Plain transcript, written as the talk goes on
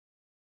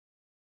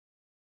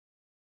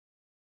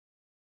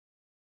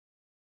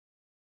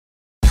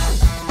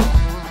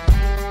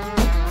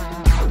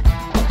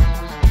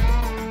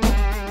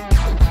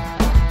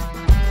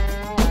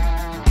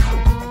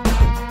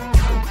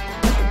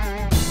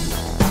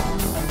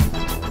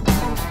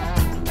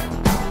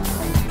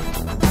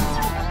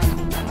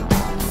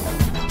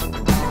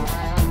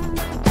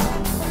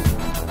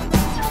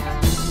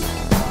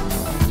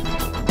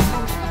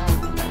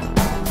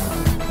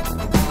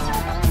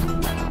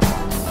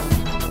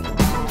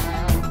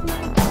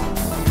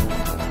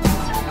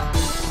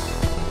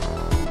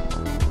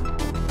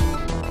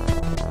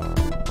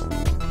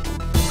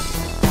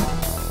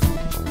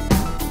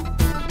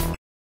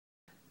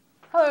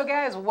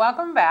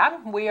welcome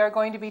back. We are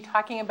going to be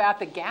talking about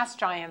the gas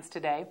giants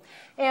today.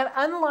 And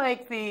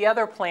unlike the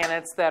other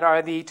planets that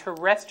are the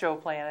terrestrial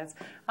planets,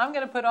 I'm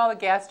going to put all the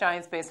gas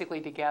giants basically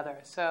together.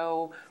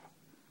 So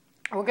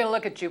we're going to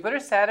look at Jupiter,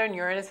 Saturn,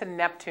 Uranus, and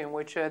Neptune,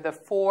 which are the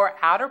four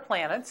outer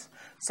planets.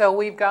 So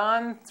we've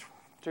gone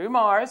through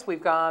Mars,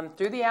 we've gone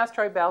through the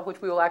asteroid belt,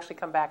 which we will actually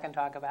come back and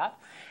talk about.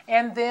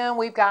 And then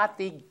we've got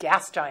the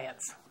gas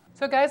giants.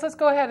 So guys, let's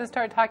go ahead and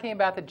start talking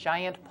about the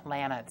giant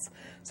planets.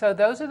 So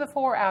those are the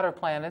four outer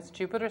planets,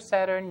 Jupiter,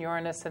 Saturn,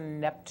 Uranus, and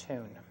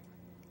Neptune.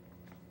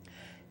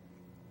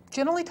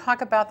 Generally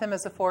talk about them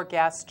as the four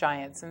gas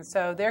giants, and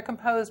so they're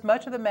composed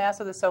much of the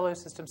mass of the solar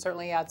system,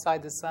 certainly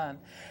outside the sun.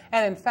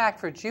 And in fact,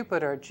 for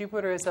Jupiter,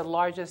 Jupiter is the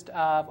largest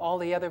of all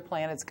the other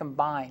planets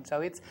combined, so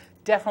it's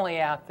definitely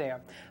out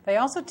there. They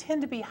also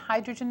tend to be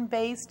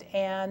hydrogen-based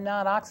and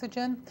not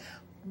oxygen.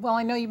 Well,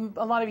 I know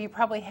a lot of you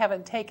probably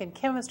haven't taken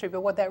chemistry,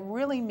 but what that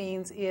really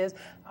means is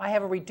I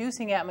have a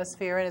reducing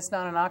atmosphere and it's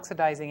not an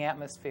oxidizing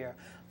atmosphere.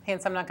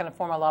 Hence, I'm not going to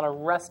form a lot of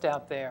rust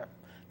out there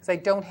because I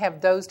don't have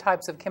those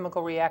types of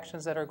chemical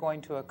reactions that are going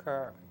to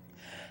occur.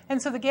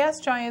 And so the gas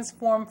giants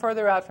form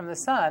further out from the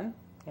sun,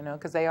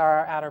 because they are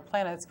our outer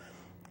planets.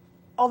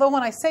 Although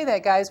when I say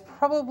that, guys,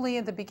 probably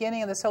at the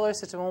beginning of the solar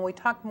system, when we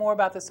talk more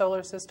about the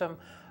solar system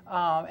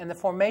and the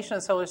formation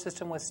of the solar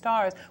system with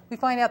stars, we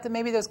find out that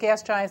maybe those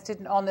gas giants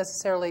didn't all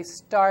necessarily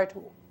start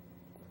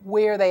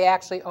where they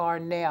actually are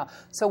now.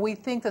 So we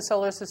think the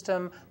solar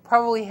system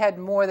probably had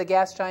more of the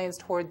gas giants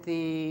toward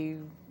the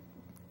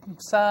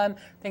sun,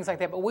 things like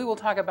that. But we will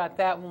talk about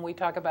that when we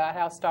talk about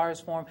how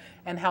stars form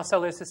and how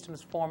solar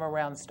systems form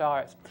around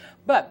stars.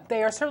 But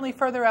they are certainly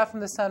further out from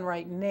the sun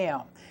right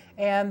now.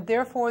 And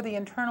therefore, the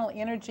internal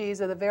energies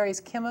of the various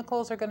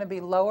chemicals are going to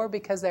be lower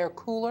because they're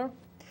cooler.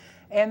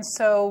 And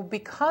so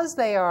because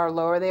they are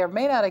lower, they are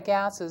made out of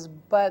gases,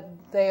 but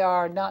they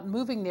are not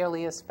moving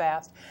nearly as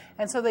fast.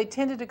 And so they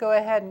tended to go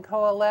ahead and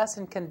coalesce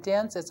and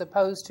condense as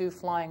opposed to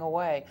flying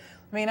away.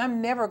 I mean, I'm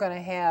never going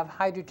to have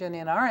hydrogen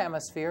in our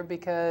atmosphere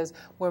because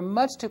we're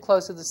much too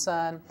close to the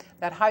sun.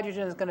 That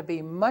hydrogen is going to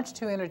be much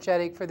too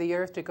energetic for the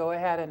Earth to go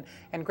ahead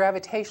and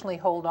gravitationally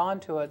hold on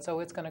to it,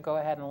 so it's going to go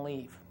ahead and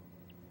leave.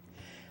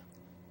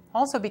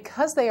 Also,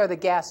 because they are the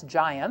gas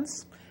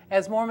giants,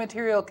 as more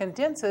material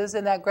condenses,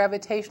 and that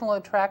gravitational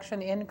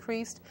attraction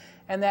increased,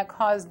 and that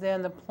caused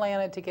then the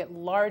planet to get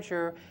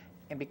larger.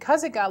 And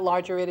because it got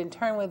larger, it in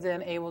turn was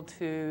then able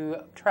to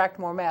attract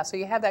more mass. So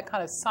you have that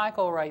kind of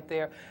cycle right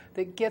there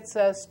that gets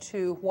us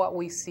to what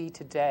we see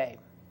today.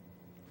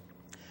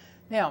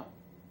 Now,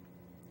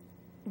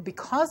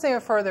 because they are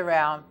further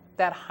out,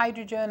 that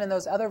hydrogen and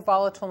those other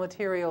volatile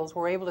materials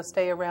were able to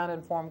stay around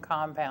and form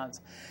compounds.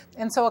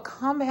 And so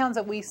compounds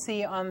that we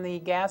see on the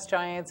gas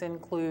giants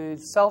include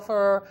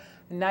sulfur,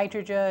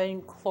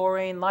 nitrogen,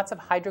 chlorine, lots of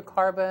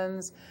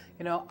hydrocarbons,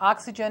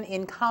 oxygen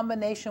in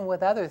combination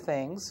with other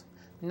things,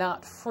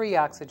 not free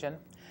oxygen,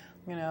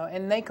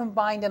 and they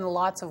combined in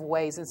lots of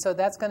ways. And so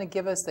that's going to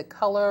give us the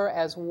color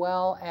as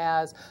well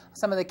as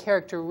some of the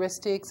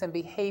characteristics and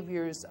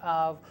behaviors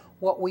of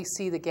what we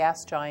see the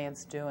gas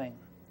giants doing.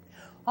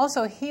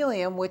 Also,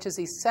 helium, which is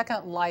the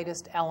second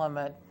lightest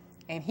element,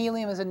 and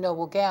helium is a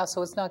noble gas,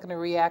 so it's not going to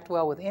react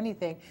well with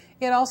anything.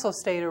 It also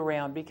stayed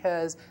around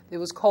because it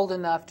was cold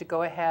enough to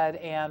go ahead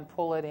and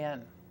pull it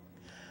in.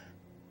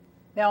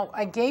 Now,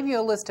 I gave you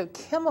a list of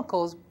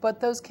chemicals, but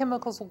those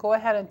chemicals will go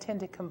ahead and tend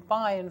to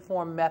combine and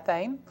form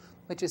methane,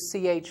 which is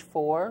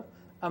CH4,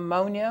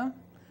 ammonia,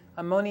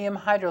 ammonium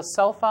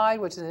hydrosulfide,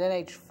 which is an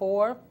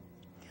NH4,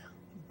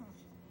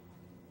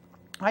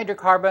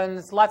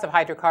 hydrocarbons, lots of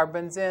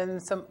hydrocarbons,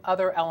 and some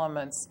other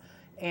elements.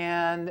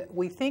 And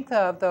we think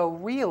of, though,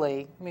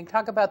 really,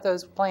 talk about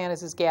those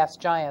planets as gas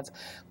giants.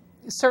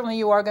 Certainly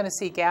you are going to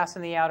see gas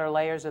in the outer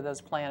layers of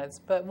those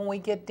planets, but when we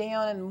get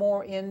down and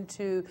more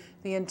into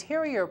the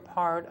interior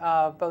part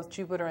of both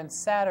Jupiter and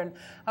Saturn,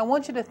 I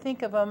want you to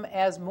think of them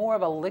as more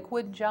of a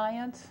liquid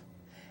giant,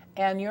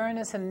 and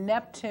Uranus and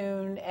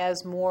Neptune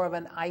as more of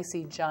an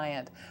icy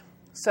giant.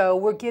 So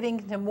we're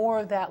getting to more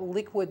of that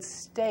liquid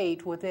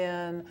state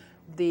within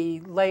the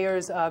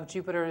layers of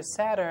Jupiter and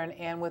Saturn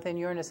and within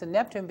Uranus and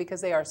Neptune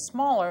because they are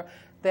smaller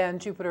than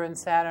Jupiter and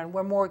Saturn.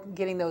 We're more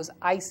getting those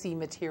icy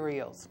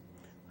materials.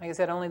 Like I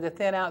said, only the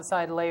thin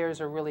outside layers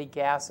are really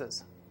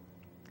gases.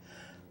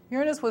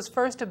 Uranus was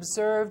first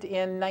observed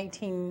in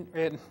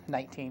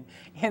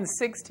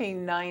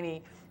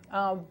 1690,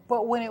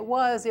 but when it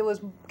was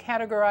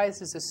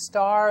categorized as a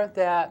star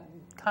that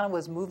kind of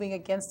was moving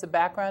against the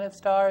background of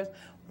stars,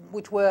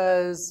 which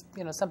was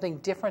something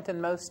different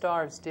than most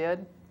stars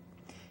did.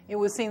 It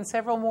was seen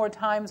several more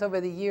times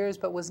over the years,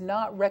 but was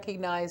not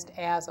recognized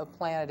as a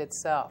planet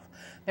itself.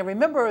 Now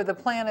remember, the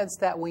planets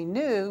that we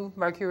knew,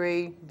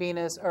 Mercury,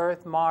 Venus,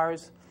 Earth,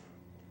 Mars,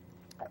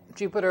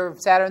 Jupiter,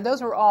 Saturn,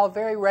 those were all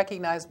very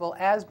recognizable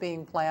as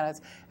being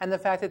planets, and the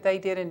fact that they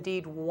did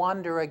indeed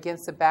wander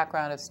against the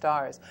background of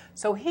stars.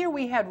 So here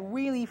we had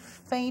really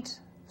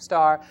faint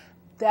star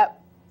that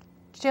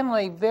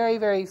generally very,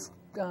 very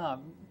a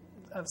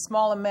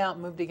small amount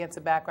moved against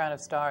the background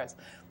of stars.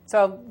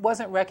 So it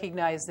wasn't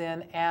recognized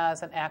then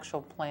as an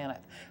actual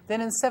planet.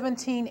 Then in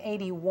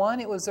 1781,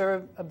 it was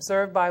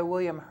observed by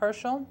William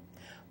Herschel,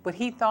 but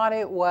he thought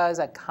it was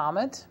a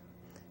comet.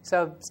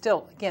 So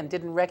still, again,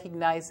 didn't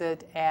recognize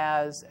it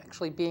as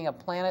actually being a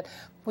planet,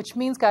 which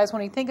means, guys,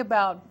 when you think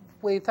about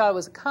we thought it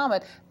was a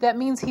comet, that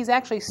means he's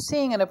actually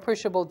seeing an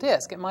appreciable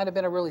disk. It might have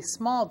been a really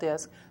small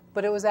disk,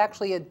 but it was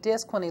actually a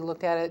disk when he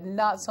looked at it,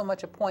 not so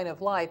much a point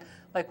of light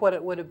like what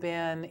it would have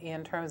been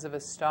in terms of a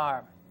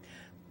star.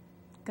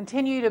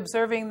 Continued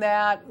observing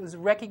that, was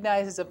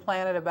recognized as a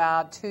planet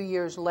about 2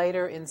 years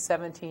later in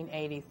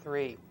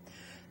 1783.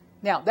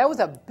 Now, that was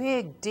a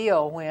big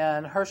deal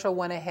when Herschel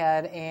went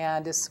ahead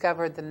and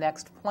discovered the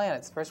next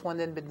planets. The first one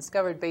that had been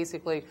discovered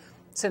basically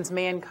since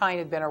mankind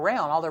had been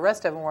around. All the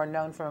rest of them were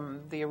known from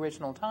the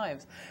original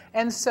times.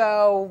 And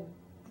so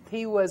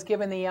he was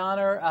given the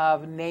honor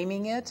of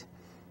naming it.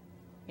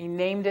 He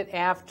named it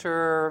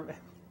after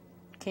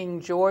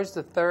King George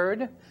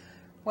III.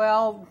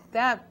 Well,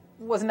 that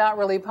was not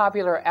really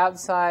popular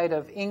outside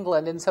of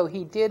England, and so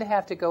he did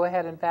have to go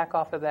ahead and back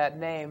off of that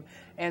name.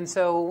 And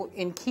so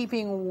in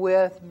keeping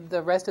with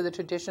the rest of the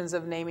traditions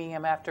of naming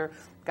him after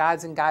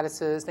gods and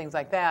goddesses, things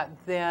like that,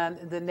 then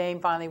the name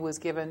finally was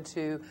given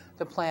to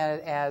the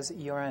planet as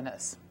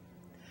Uranus.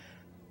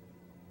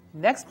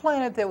 Next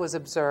planet that was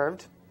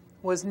observed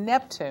was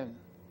Neptune.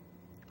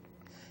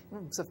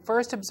 It was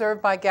first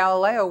observed by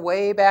Galileo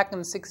way back in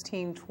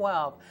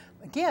 1612.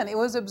 Again, it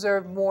was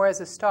observed more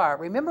as a star.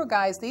 Remember,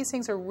 guys, these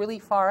things are really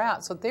far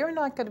out, so they're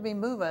not going to be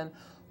moving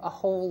a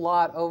whole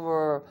lot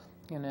over,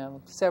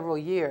 several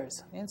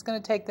years. And it's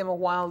going to take them a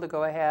while to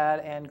go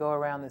ahead and go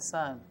around the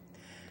sun.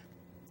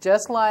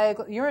 Just like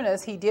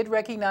Uranus, he did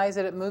recognize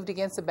that it moved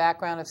against the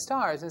background of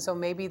stars, and so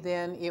maybe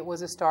then it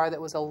was a star that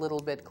was a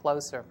little bit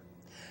closer.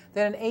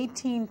 Then in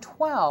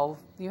 1812,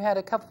 you had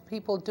a couple of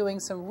people doing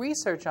some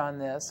research on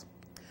this.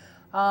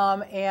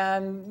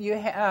 And you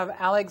have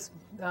Alex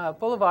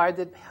Boulevard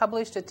that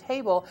published a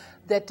table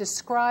that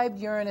described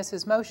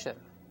Uranus's motion.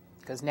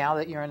 Because now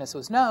that Uranus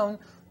was known,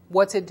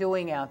 what's it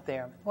doing out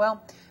there?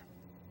 Well,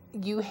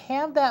 you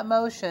have that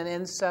motion,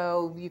 and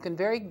so you can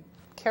very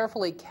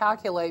carefully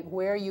calculate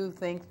where you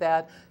think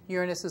that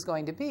Uranus is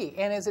going to be.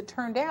 And as it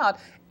turned out,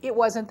 it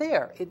wasn't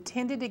there. It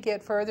tended to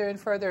get further and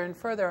further and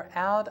further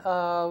out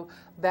of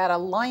that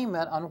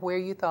alignment on where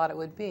you thought it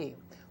would be.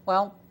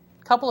 Well,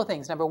 a couple of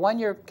things. Number one,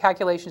 your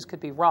calculations could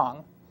be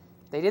wrong.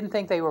 They didn't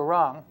think they were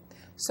wrong.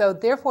 So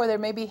therefore, there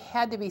maybe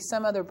had to be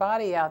some other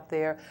body out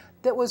there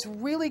that was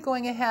really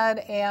going ahead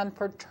and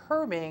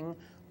perturbing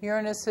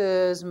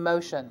Uranus's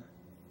motion.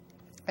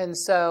 And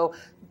so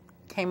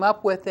came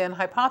up with then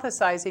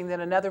hypothesizing that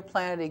another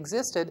planet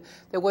existed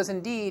that was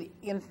indeed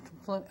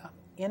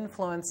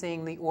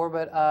influencing the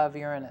orbit of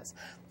Uranus.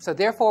 So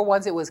therefore,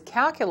 once it was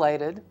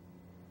calculated,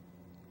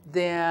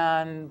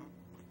 then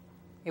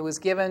it was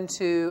given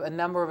to a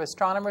number of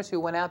astronomers who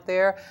went out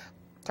there,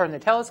 turned the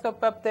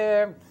telescope up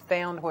there,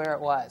 found where it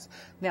was.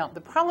 Now,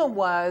 the problem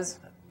was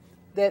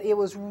that it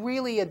was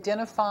really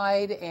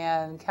identified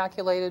and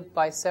calculated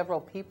by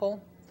several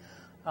people.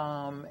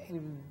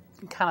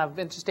 Kind of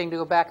interesting to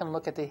go back and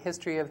look at the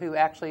history of who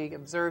actually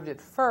observed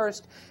it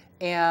first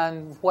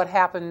and what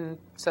happened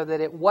so that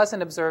it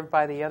wasn't observed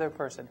by the other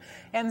person.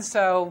 And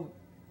so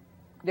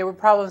there were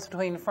problems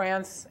between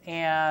France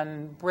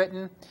and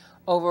Britain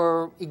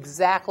over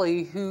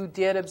exactly who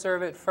did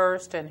observe it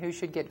first and who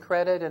should get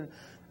credit. And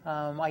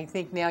I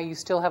think now you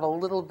still have a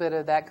little bit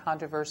of that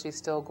controversy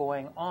still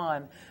going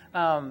on.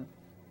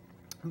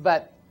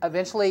 But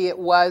eventually it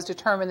was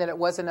determined that it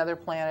was another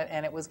planet,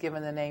 and it was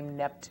given the name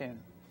Neptune.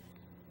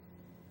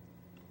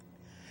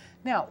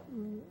 Now,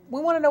 we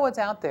want to know what's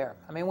out there.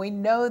 I mean, we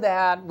know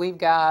that we've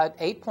got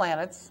 8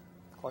 planets,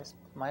 of course,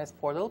 minus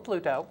poor little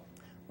Pluto.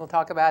 We'll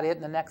talk about it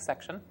in the next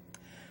section.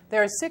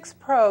 There are 6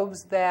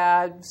 probes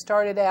that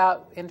started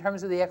out in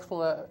terms of the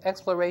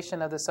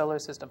exploration of the solar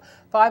system.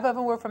 5 of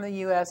them were from the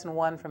U.S. and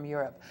 1 from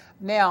Europe.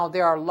 Now,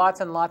 there are lots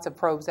and lots of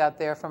probes out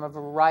there from a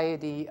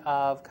variety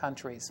of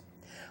countries.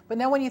 But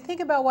now when you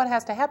think about what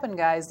has to happen,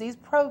 guys, these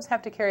probes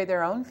have to carry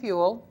their own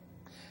fuel.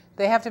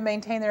 They have to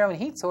maintain their own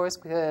heat source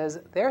because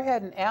they're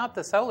heading out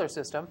the solar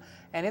system,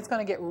 and it's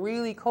going to get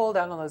really cold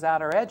out on those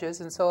outer edges.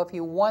 And so if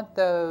you want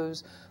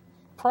those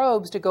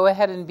probes to go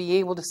ahead and be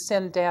able to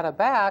send data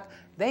back,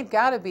 they've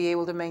got to be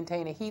able to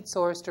maintain a heat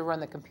source to run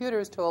the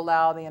computers to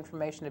allow the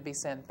information to be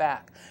sent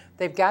back.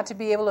 They've got to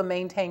be able to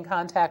maintain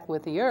contact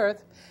with the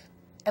Earth,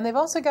 and they've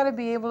also got to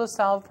be able to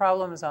solve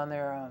problems on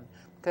their own.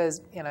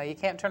 Because, you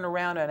can't turn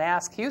around and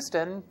ask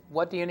Houston,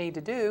 what do you need to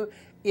do,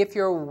 if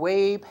you're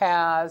way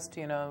past,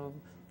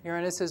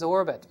 Uranus's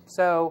orbit.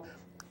 So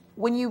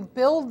when you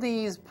build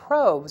these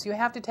probes, you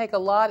have to take a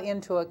lot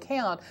into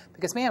account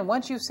because, man,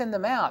 once you send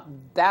them out,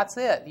 that's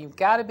it. You've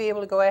got to be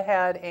able to go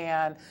ahead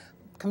and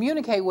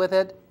communicate with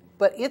it,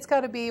 but it's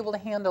got to be able to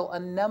handle a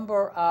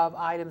number of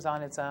items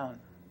on its own.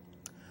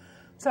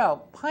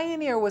 So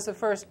Pioneer was the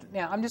first.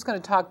 Now, I'm just going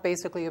to talk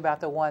basically about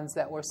the ones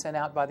that were sent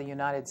out by the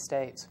United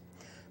States.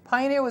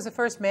 Pioneer was the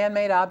first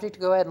man-made object to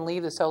go ahead and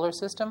leave the solar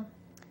system,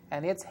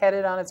 and it's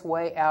headed on its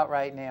way out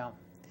right now.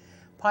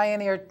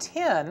 Pioneer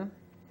 10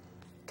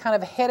 kind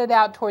of headed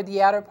out toward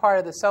the outer part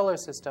of the solar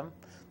system,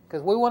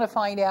 because we want to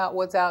find out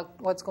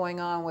what's going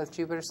on with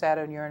Jupiter,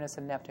 Saturn, Uranus,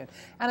 and Neptune,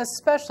 and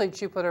especially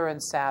Jupiter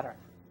and Saturn.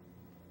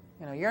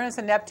 You know, Uranus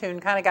and Neptune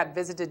kind of got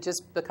visited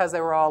just because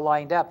they were all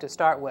lined up to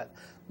start with.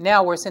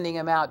 Now we're sending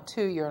them out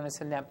to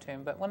Uranus and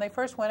Neptune, but when they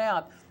first went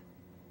out,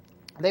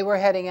 they were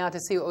heading out to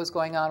see what was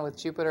going on with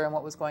Jupiter and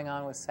what was going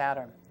on with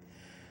Saturn.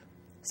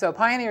 So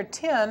Pioneer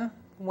 10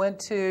 went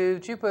to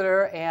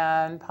Jupiter,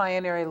 and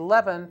Pioneer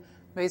 11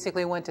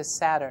 basically went to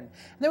Saturn.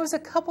 And there was a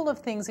couple of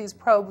things these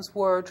probes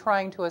were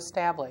trying to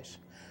establish.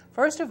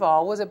 First of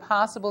all, was it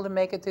possible to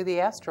make it through the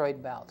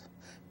asteroid belt?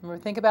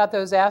 Remember, think about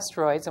those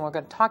asteroids, and we're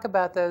going to talk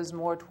about those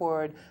more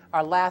toward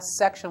our last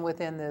section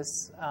within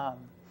this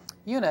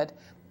unit.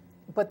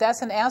 But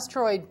that's an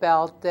asteroid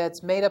belt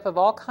that's made up of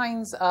all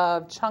kinds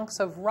of chunks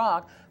of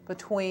rock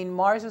between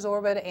Mars's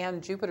orbit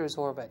and Jupiter's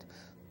orbit.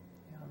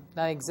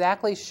 Not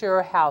exactly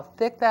sure how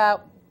thick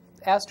that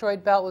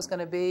asteroid belt was going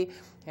to be.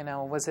 You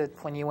know, was it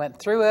when you went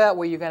through it,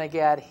 were you going to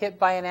get hit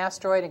by an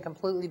asteroid and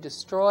completely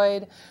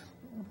destroyed?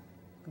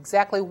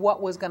 Exactly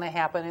what was going to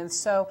happen. And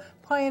so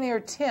Pioneer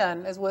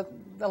 10, as with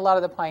a lot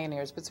of the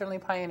Pioneers, but certainly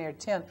Pioneer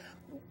 10,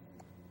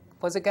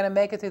 was it going to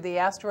make it through the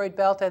asteroid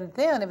belt? And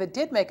then, if it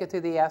did make it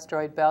through the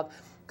asteroid belt,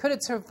 could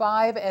it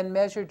survive and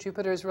measure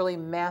Jupiter's really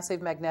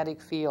massive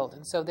magnetic field?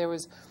 And so there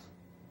was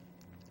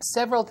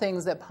several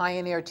things that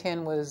Pioneer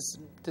 10 was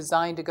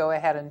designed to go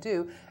ahead and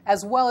do,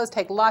 as well as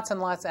take lots and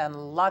lots and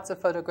lots of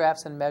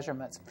photographs and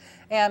measurements.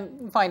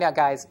 And find out,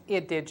 guys,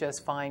 it did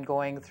just fine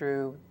going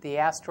through the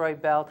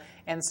asteroid belt,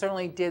 and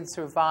certainly did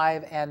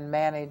survive and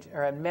manage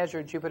or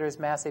measure Jupiter's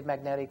massive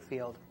magnetic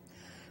field.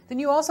 Then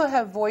you also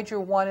have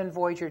Voyager 1 and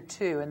Voyager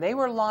 2, and they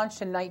were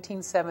launched in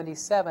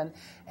 1977,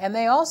 and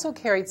they also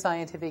carried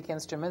scientific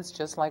instruments,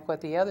 just like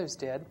what the others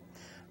did.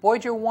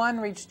 Voyager 1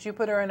 reached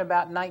Jupiter in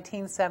about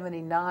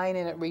 1979,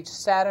 and it reached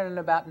Saturn in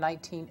about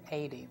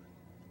 1980.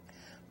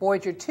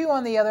 Voyager 2,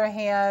 on the other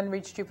hand,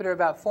 reached Jupiter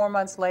about 4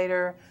 months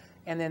later,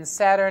 and then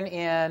Saturn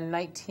in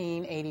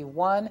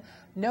 1981.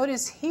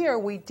 Notice here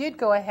we did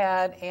go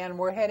ahead and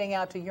we're heading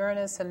out to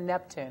Uranus and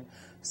Neptune.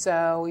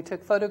 So we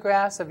took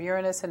photographs of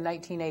Uranus in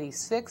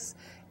 1986,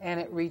 and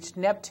it reached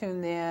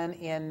Neptune then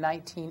in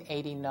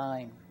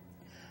 1989.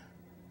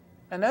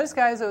 Now notice,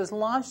 guys, it was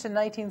launched in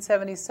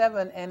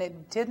 1977, and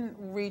it didn't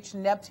reach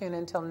Neptune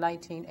until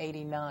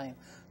 1989.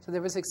 So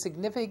there was a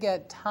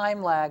significant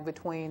time lag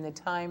between the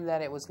time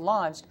that it was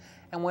launched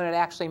and when it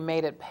actually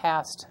made it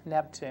past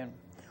Neptune.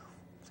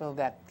 So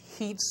that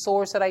heat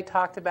source that I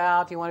talked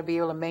about, you want to be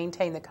able to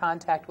maintain the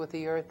contact with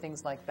the Earth,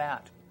 things like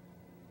that.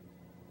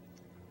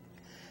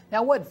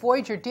 Now, what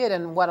Voyager did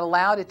and what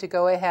allowed it to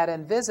go ahead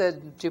and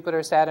visit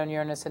Jupiter, Saturn,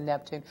 Uranus, and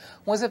Neptune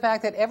was the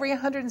fact that every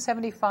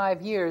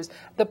 175 years,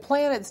 the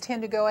planets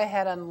tend to go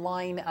ahead and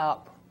line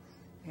up.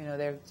 You know,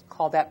 they're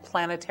called that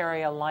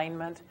planetary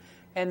alignment.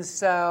 And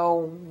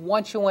so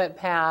once you went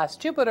past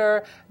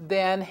Jupiter,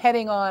 then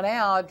heading on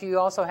out, you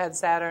also had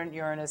Saturn,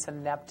 Uranus,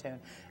 and Neptune.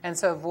 And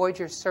so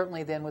Voyager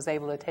certainly then was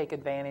able to take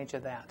advantage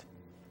of that.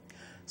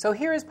 So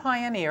here is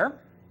Pioneer.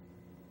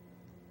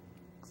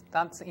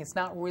 It's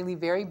not really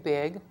very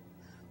big,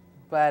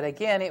 but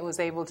again, it was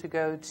able to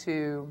go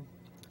to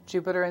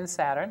Jupiter and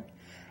Saturn.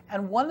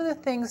 And one of the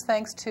things,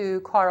 thanks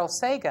to Carl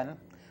Sagan,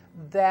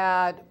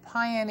 that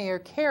Pioneer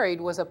carried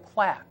was a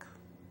plaque.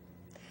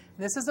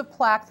 This is a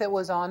plaque that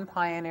was on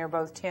Pioneer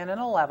both 10 and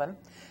 11.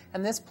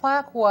 And this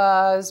plaque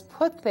was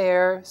put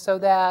there so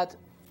that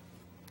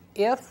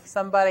if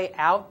somebody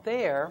out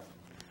there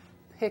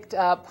picked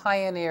up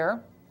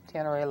Pioneer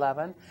 10 or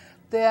 11,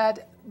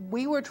 that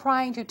we were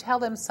trying to tell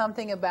them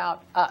something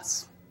about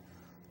us.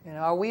 You know,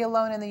 are we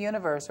alone in the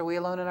universe? Are we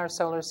alone in our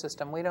solar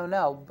system? We don't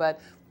know. But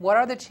what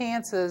are the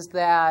chances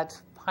that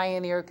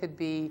Pioneer could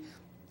be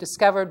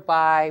discovered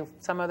by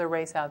some other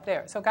race out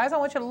there? So, guys, I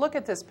want you to look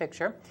at this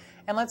picture,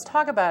 and let's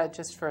talk about it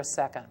just for a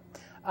second.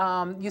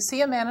 You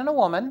see a man and a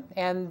woman,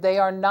 and they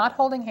are not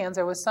holding hands.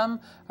 There was some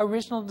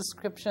original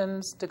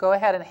descriptions to go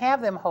ahead and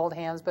have them hold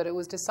hands, but it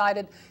was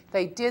decided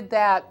they did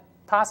that.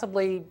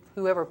 Possibly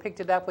whoever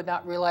picked it up would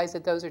not realize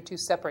that those are two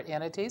separate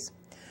entities.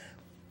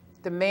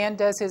 The man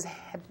does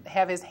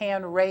have his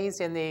hand raised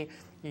in the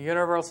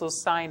universal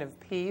sign of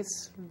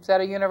peace. Is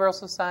that a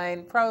universal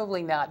sign?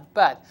 Probably not.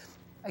 But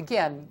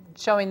again,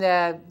 showing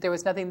that there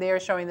was nothing there,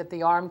 showing that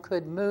the arm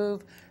could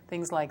move,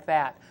 things like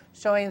that.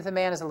 Showing that the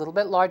man is a little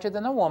bit larger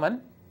than the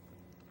woman.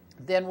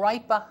 Then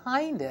right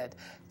behind it,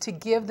 to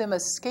give them a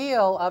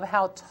scale of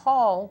how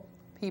tall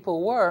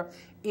people were,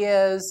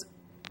 is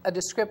a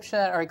description,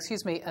 or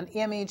excuse me, an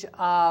image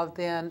of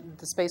then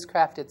the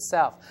spacecraft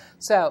itself.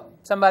 So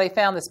somebody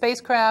found the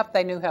spacecraft,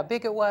 they knew how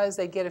big it was,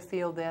 they get a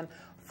feel then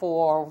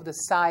for the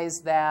size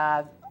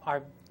that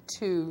our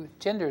two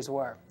genders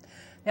were.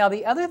 Now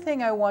the other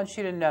thing I want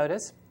you to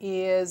notice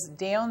is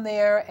down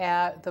there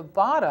at the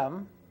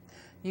bottom,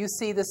 you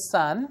see the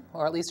sun,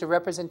 or at least a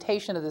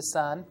representation of the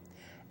sun,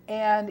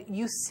 and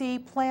you see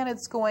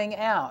planets going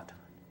out.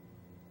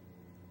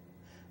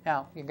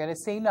 Now you're going to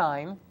see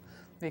 9.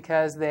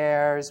 Because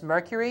there's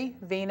Mercury,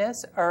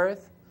 Venus,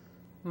 Earth,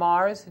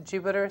 Mars,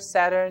 Jupiter,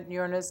 Saturn,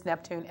 Uranus,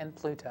 Neptune, and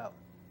Pluto.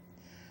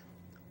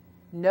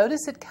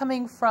 Notice it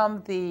coming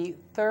from the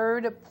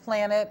third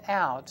planet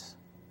out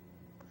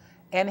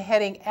and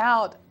heading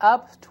out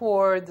up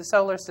toward the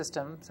solar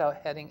system. So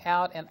heading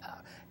out and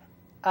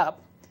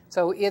up.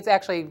 So it's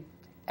actually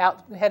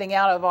heading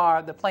out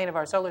of the plane of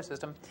our solar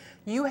system.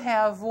 You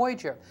have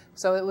Voyager.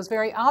 So it was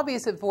very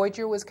obvious that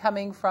Voyager was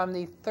coming from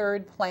the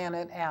third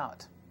planet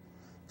out.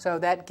 So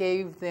that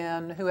gave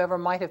then whoever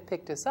might have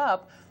picked us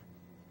up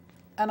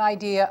an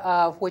idea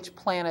of which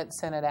planet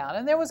sent it out.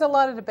 And there was a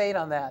lot of debate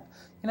on that.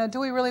 Do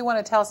we really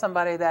want to tell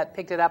somebody that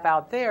picked it up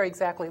out there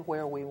exactly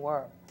where we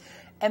were?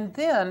 And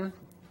then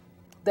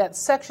that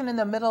section in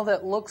the middle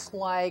that looks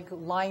like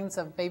lines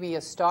of maybe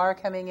a star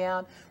coming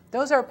out,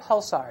 those are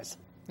pulsars.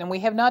 And we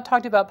have not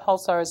talked about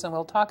pulsars, and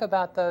we'll talk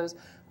about those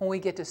when we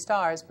get to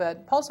stars.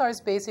 But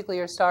pulsars basically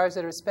are stars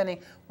that are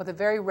spinning with a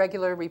very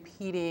regular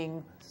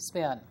repeating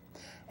spin.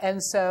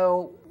 And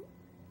so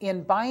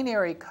in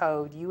binary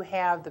code, you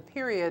have the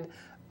period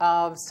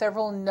of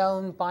several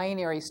known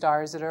binary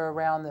stars that are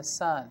around the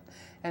sun.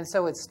 And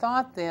so it's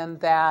thought then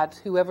that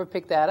whoever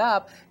picked that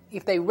up,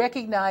 if they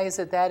recognize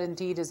that that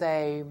indeed is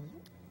a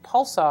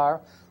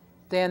pulsar,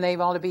 then they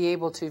ought to be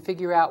able to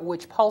figure out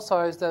which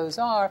pulsars those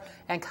are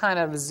and kind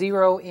of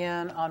zero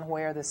in on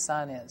where the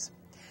sun is.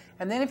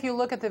 And then if you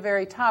look at the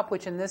very top,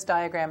 which in this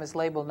diagram is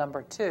labeled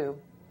number 2,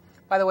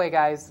 by the way,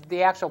 guys,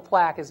 the actual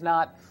plaque is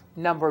not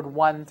numbered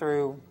 1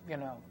 through,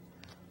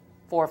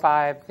 4 or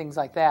 5, things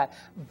like that.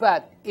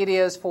 But it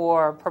is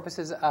for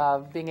purposes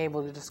of being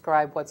able to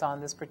describe what's on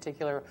this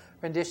particular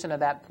rendition of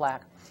that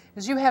plaque.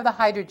 Is you have the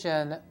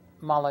hydrogen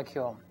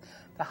molecule.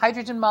 The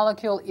hydrogen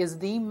molecule is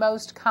the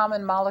most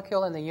common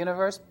molecule in the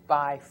universe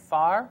by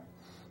far.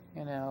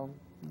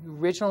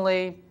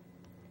 Originally,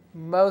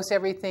 most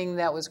everything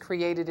that was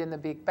created in the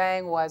Big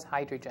Bang was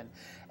hydrogen.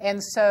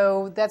 And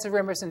so that's a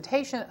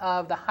representation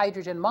of the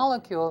hydrogen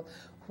molecule,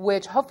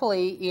 which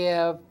hopefully,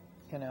 if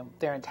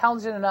they're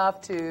intelligent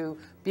enough to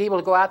be able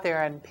to go out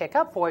there and pick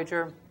up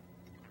Voyager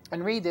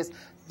and read this,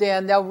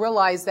 then they'll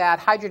realize that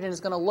hydrogen is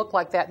going to look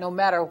like that no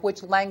matter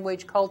which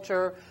language,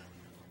 culture,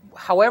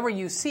 however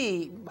you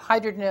see,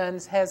 hydrogen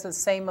has the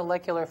same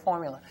molecular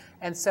formula.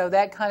 And so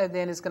that kind of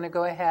then is going to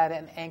go ahead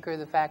and anchor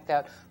the fact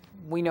that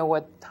we know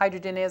what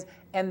hydrogen is.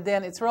 And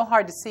then it's real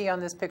hard to see on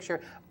this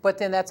picture, but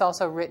then that's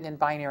also written in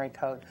binary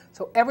code.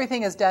 So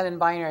everything is done in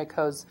binary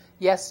codes,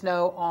 yes,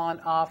 no, on,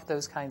 off,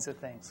 those kinds of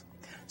things.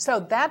 So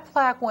that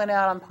plaque went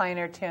out on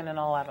Pioneer 10 and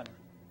 11.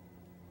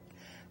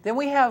 Then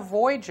we have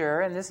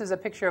Voyager, and this is a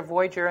picture of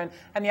Voyager.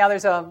 And yeah,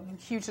 there's a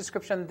huge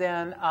description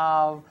then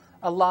of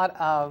a lot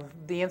of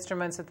the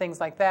instruments and things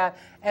like that.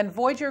 And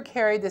Voyager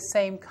carried the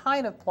same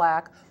kind of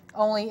plaque,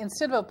 only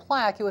instead of a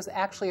plaque, it was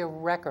actually a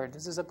record.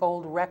 This is a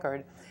gold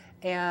record.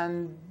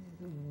 And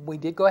we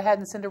did go ahead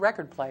and send a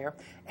record player.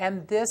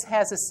 And this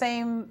has the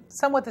same,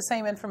 somewhat the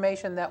same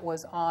information that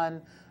was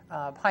on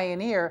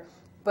Pioneer.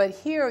 But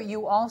here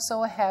you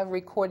also have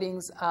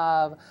recordings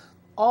of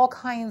all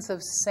kinds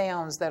of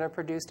sounds that are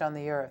produced on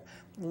the Earth.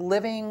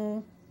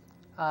 Living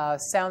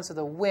sounds of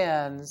the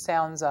wind,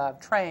 sounds of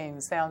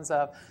trains, sounds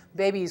of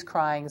babies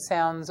crying,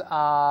 sounds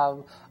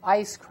of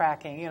ice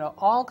cracking,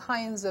 all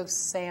kinds of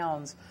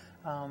sounds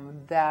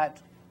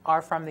that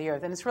are from the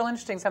Earth. And it's real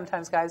interesting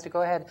sometimes, guys, to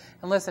go ahead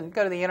and listen.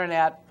 Go to the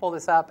internet, pull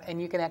this up,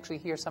 and you can actually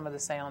hear some of the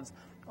sounds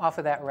off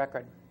of that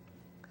record.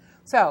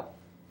 So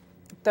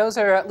those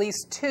are at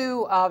least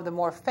 2 of the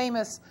more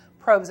famous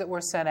probes that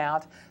were sent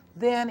out.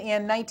 Then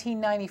in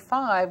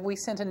 1995, we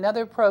sent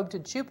another probe to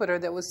Jupiter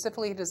that was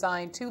specifically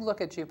designed to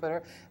look at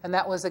Jupiter, and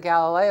that was the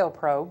Galileo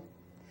probe.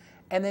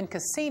 And then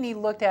Cassini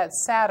looked at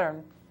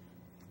Saturn.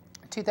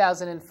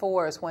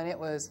 2004 is when it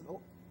was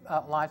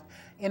launched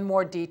in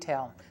more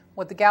detail.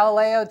 What the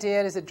Galileo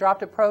did is it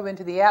dropped a probe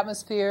into the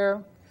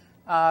atmosphere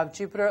of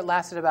Jupiter. It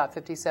lasted about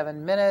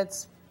 57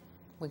 minutes.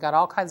 We got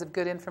all kinds of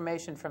good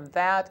information from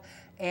that.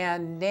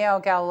 And now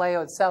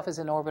Galileo itself is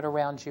in orbit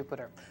around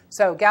Jupiter.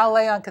 So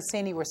Galileo and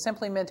Cassini were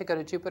simply meant to go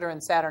to Jupiter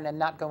and Saturn and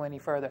not go any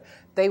further.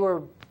 They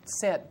were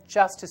sent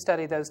just to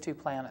study those 2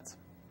 planets.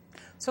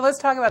 So let's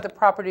talk about the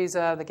properties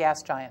of the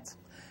gas giants.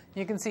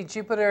 You can see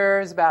Jupiter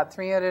is about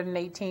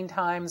 318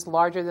 times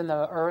larger than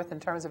the Earth in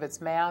terms of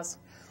its mass.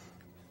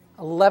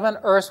 11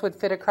 Earths would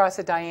fit across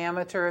the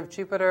diameter of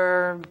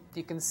Jupiter.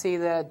 You can see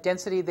the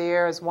density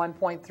there is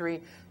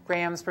 1.3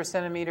 grams per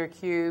centimeter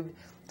cubed.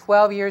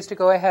 12 years to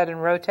go ahead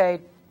and rotate.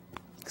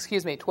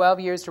 12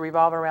 years to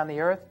revolve around the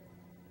Earth.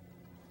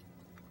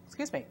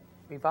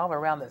 Revolve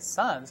around the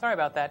sun. Sorry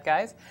about that,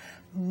 guys.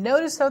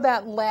 Notice, though,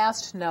 that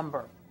last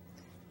number.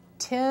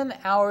 10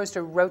 hours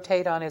to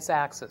rotate on its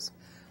axis.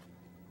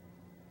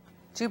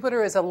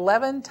 Jupiter is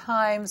 11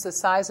 times the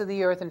size of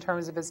the Earth in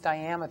terms of its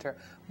diameter.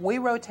 We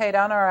rotate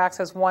on our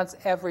axis once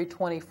every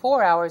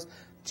 24 hours.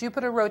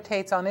 Jupiter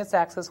rotates on its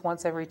axis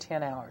once every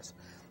 10 hours.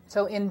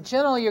 So in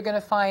general, you're going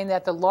to find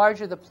that the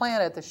larger the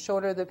planet, the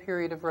shorter the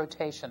period of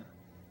rotation.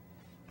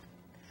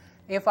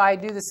 If I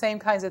do the same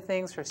kinds of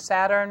things for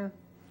Saturn,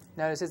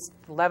 notice it's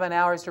 11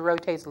 hours to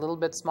rotate. It's a little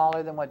bit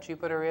smaller than what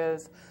Jupiter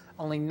is.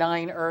 Only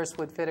 9 Earths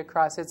would fit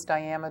across its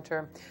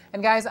diameter.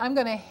 And guys, I'm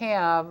going to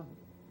have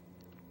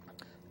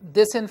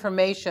this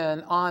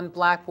information on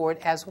Blackboard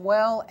as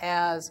well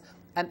as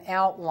an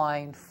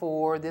outline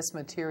for this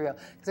material.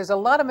 Because there's a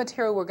lot of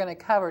material we're going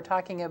to cover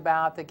talking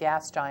about the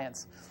gas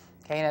giants.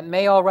 Okay, and it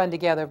may all run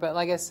together, but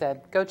like I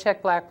said, go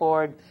check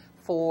Blackboard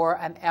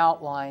for an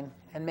outline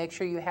and make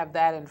sure you have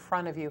that in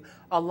front of you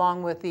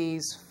along with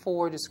these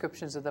 4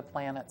 descriptions of the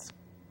planets.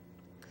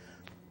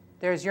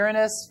 There's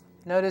Uranus.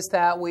 Notice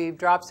that we've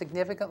dropped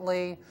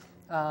significantly,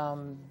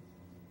 about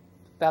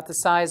the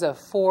size of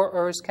 4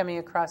 Earths coming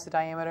across the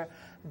diameter.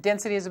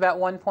 Density is about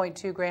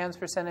 1.2 grams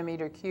per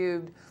centimeter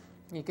cubed.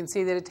 You can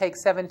see that it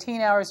takes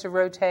 17 hours to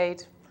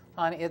rotate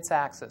on its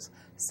axis.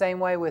 Same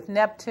way with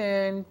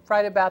Neptune,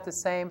 right about the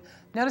same.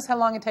 Notice how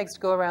long it takes to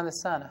go around the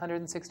sun,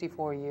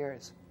 164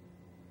 years.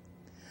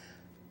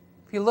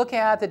 If you look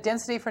at the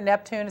density for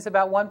Neptune, it's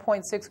about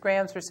 1.6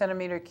 grams per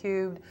centimeter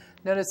cubed.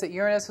 Notice that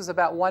Uranus was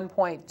about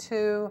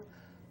 1.2.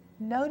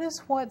 Notice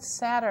what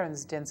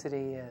Saturn's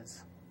density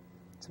is.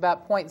 It's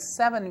about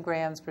 0.7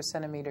 grams per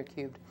centimeter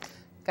cubed.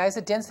 Guys,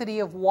 the density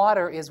of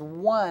water is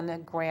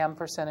 1 gram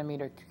per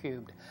centimeter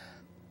cubed.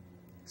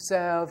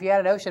 So if you had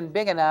an ocean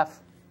big enough,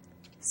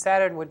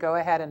 Saturn would go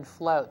ahead and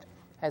float,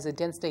 has a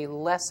density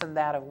less than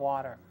that of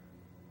water.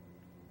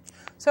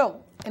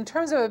 So in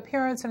terms of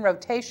appearance and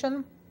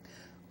rotation,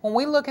 when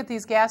we look at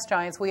these gas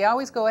giants, we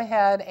always go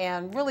ahead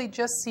and really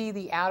just see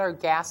the outer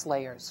gas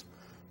layers.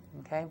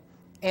 Okay?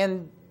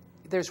 And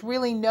there's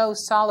really no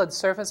solid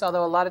surface,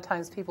 although a lot of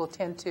times people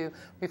tend to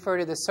refer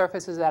to the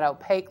surface as that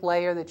opaque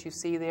layer that you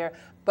see there.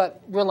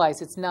 But realize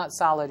it's not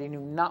solid and you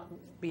will not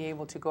be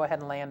able to go ahead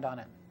and land on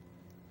it.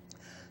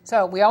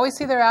 So we always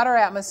see their outer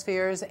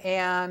atmospheres,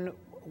 and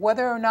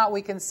whether or not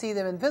we can see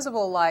them in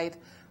visible light,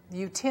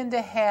 you tend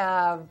to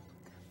have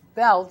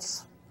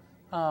belts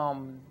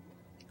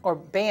or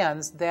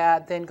bands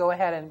that then go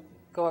ahead and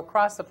go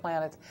across the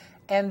planets,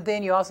 and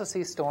then you also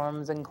see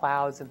storms and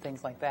clouds and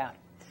things like that.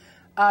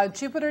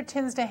 Jupiter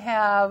tends to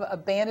have a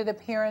banded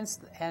appearance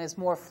and is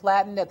more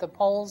flattened at the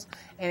poles,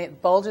 and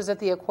it bulges at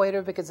the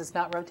equator because it's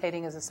not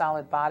rotating as a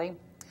solid body.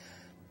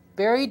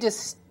 Very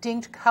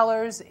distinct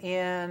colors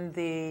in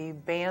the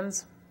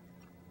bands.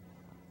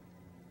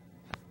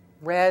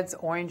 Reds,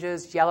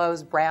 oranges,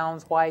 yellows,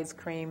 browns, whites,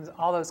 creams,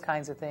 all those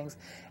kinds of things.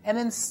 And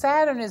then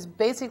Saturn is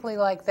basically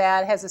like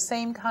that, has the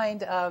same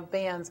kind of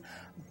bands,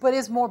 but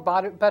is more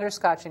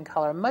butterscotch in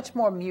color, much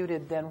more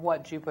muted than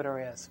what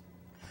Jupiter is.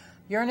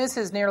 Uranus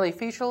is nearly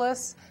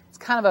featureless. It's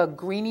kind of a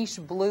greenish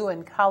blue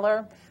in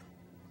color,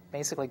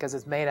 basically because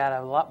it's made out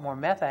of a lot more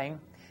methane,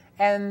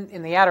 and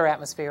in the outer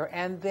atmosphere.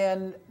 And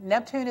then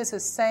Neptune is the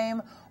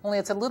same, only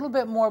it's a little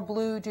bit more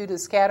blue due to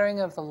scattering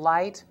of the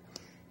light.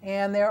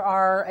 And there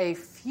are a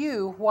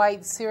few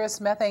white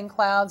cirrus methane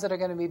clouds that are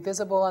going to be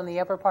visible on the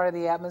upper part of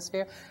the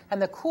atmosphere.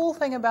 And the cool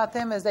thing about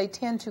them is they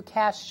tend to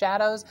cast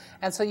shadows,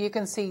 and so you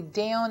can see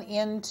down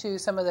into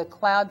some of the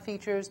cloud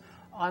features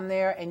on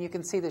there, and you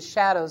can see the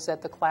shadows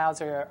that the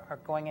clouds are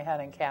going ahead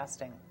and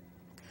casting.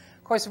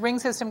 Of course, ring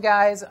system,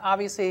 guys,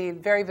 obviously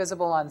very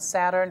visible on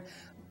Saturn.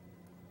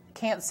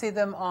 Can't see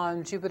them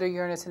on Jupiter,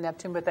 Uranus, and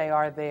Neptune, but they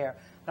are there.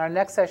 In our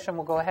next session,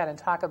 we'll go ahead and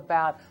talk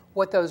about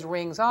what those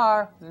rings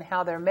are and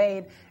how they're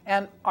made,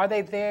 and are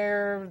they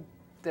there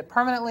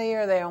permanently,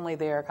 or are they only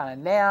there kind of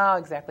now,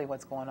 exactly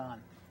what's going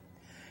on.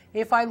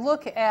 If I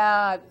look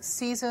at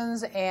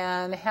seasons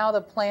and how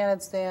the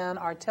planets then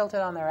are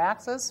tilted on their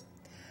axis,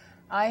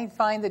 I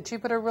find that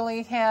Jupiter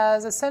really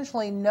has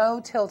essentially no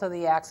tilt of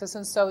the axis,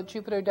 and so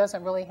Jupiter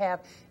doesn't really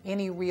have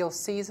any real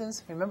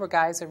seasons. Remember,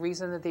 guys, the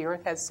reason that the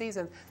Earth has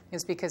seasons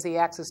is because the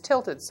axis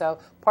tilted. So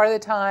part of the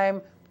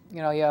time,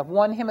 you have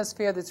one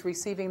hemisphere that's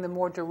receiving the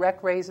more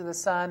direct rays of the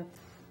sun.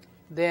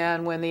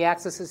 Then when the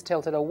axis is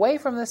tilted away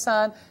from the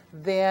sun,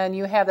 then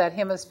you have that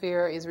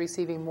hemisphere is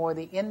receiving more of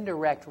the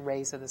indirect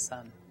rays of the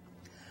sun.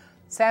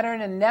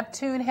 Saturn and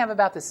Neptune have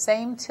about the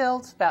same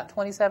tilt, about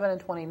 27 and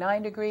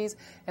 29 degrees,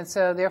 and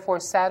so therefore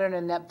Saturn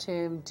and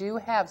Neptune do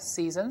have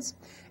seasons.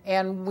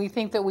 And we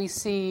think that we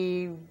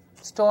see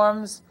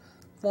storms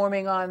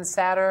forming on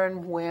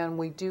Saturn when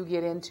we do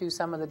get into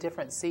some of the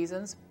different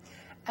seasons.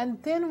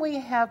 And then we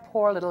have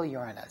poor little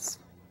Uranus.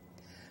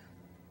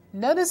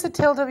 Notice the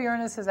tilt of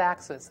Uranus's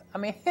axis. I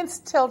mean, it's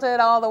tilted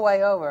all the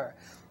way over.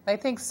 I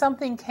think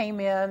something came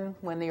in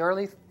when the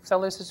early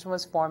solar system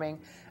was forming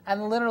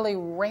and literally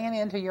ran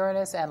into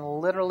Uranus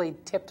and literally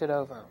tipped it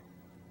over.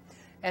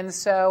 And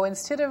so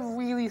instead of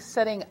really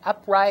sitting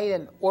upright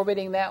and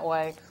orbiting that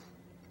way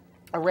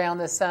around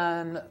the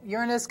sun,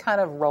 Uranus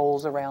kind of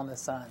rolls around the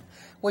sun,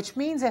 which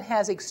means it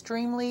has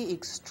extremely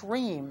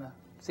extreme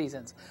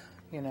seasons.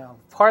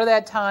 Part of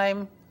that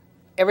time,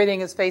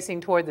 everything is facing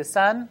toward the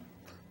sun,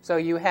 so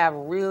you have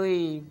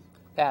really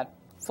that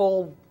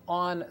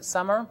full-on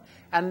summer.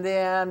 And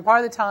then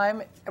part of the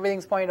time,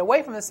 everything's pointed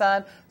away from the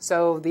sun,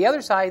 so the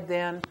other side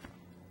then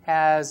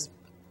has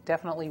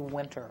definitely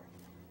winter.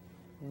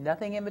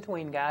 Nothing in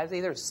between, guys,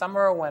 either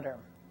summer or winter.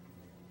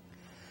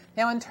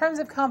 Now, in terms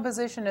of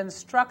composition and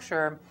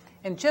structure,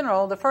 in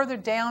general, the further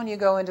down you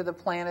go into the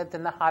planet,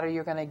 then the hotter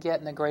you're going to get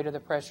and the greater the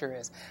pressure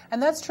is.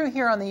 And that's true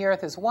here on the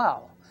Earth as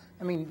well.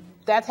 I mean,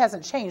 that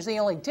hasn't changed. The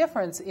only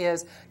difference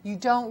is you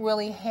don't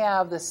really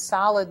have the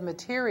solid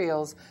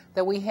materials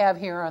that we have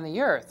here on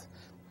the Earth.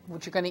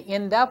 What you're going to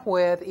end up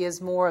with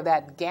is more of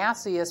that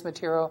gaseous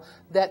material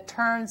that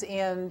turns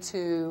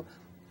into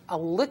a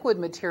liquid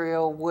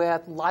material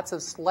with lots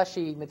of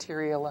slushy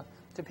material,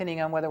 depending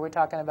on whether we're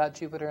talking about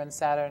Jupiter and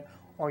Saturn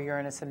or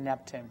Uranus and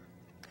Neptune.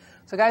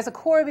 So guys, the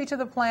core of each of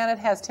the planet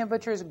has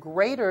temperatures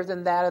greater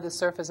than that of the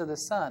surface of the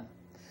sun.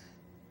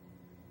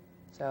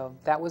 So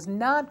that was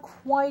not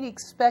quite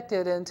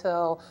expected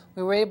until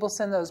we were able to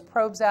send those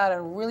probes out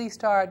and really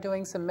start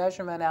doing some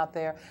measurement out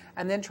there,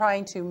 and then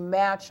trying to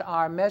match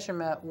our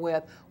measurement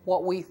with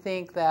what we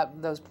think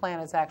that those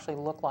planets actually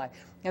look like.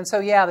 And so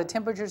yeah, the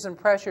temperatures and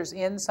pressures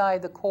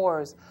inside the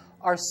cores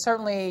are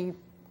certainly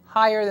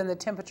higher than the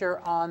temperature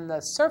on the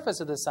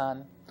surface of the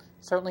sun,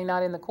 certainly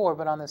not in the core,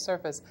 but on the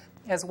surface,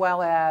 as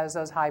well as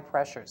those high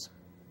pressures.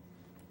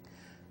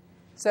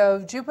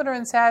 So Jupiter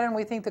and Saturn,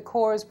 we think the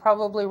core is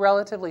probably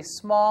relatively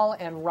small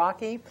and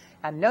rocky.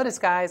 And notice,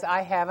 guys,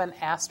 I have an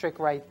asterisk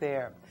right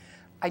there.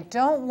 I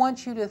don't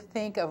want you to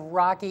think of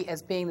rocky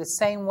as being the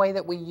same way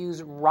that we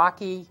use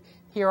rocky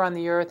here on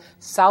the Earth,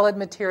 solid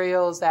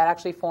materials that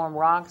actually form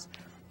rocks.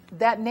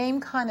 That name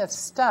kind of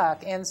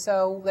stuck, and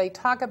so they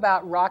talk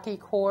about rocky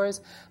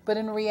cores, but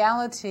in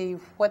reality,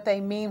 what they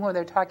mean when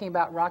they're talking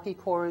about rocky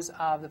cores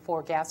of the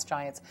four gas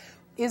giants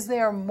is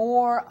they're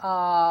more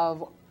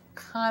of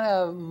kind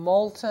of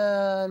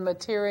molten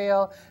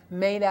material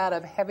made out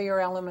of heavier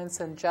elements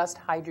than just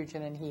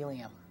hydrogen and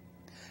helium.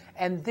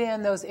 And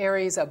then those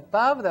areas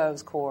above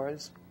those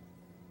cores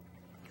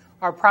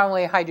are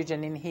probably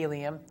hydrogen and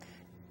helium,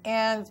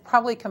 and it's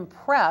probably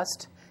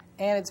compressed,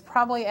 and it's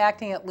probably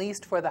acting, at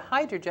least for the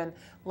hydrogen,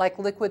 like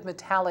liquid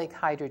metallic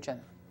hydrogen.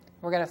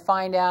 We're going to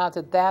find out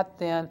that that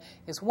then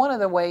is one of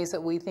the ways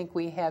that we think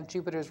we have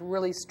Jupiter's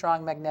really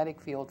strong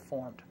magnetic field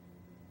formed.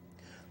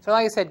 So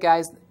like I said,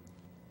 guys,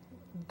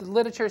 the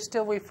literature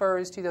still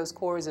refers to those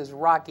cores as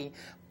rocky,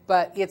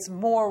 but it's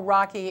more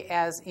rocky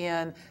as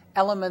in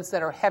elements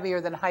that are heavier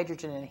than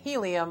hydrogen and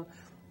helium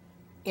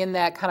in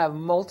that kind of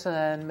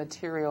molten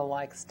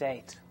material-like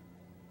state.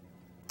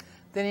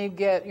 Then you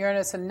get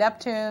Uranus and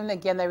Neptune.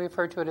 Again, they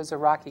refer to it as a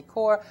rocky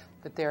core,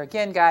 but there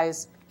again,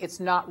 guys, it's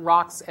not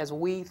rocks as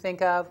we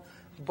think of,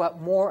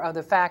 but more of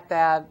the fact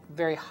that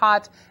very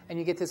hot, and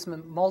you get this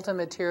molten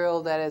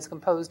material that is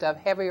composed of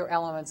heavier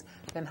elements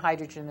than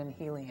hydrogen and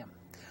helium.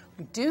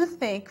 We do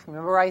think,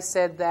 remember I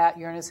said that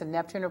Uranus and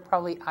Neptune are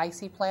probably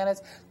icy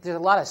planets. There's a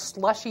lot of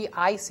slushy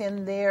ice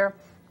in there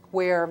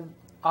where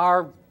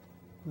our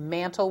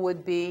mantle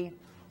would be.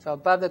 So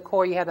above the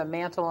core you have the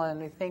mantle,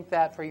 and we think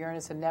that for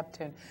Uranus and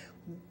Neptune,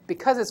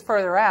 because it's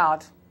further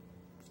out,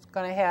 it's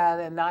going to have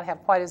and not have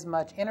quite as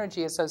much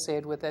energy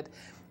associated with it,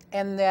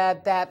 and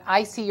that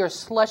icy or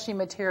slushy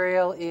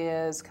material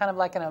is kind of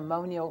like an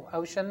ammonia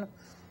ocean,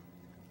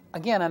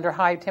 again under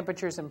high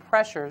temperatures and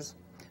pressures.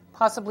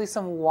 Possibly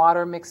some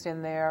water mixed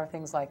in there,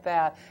 things like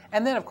that.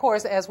 And then, of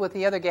course, as with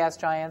the other gas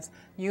giants,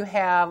 you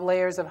have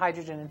layers of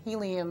hydrogen and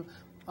helium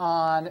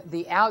on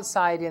the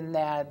outside in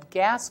that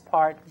gas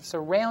part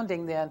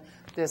surrounding then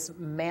this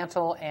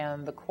mantle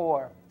and the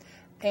core.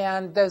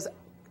 And those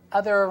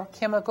other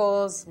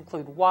chemicals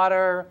include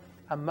water,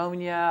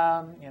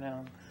 ammonia,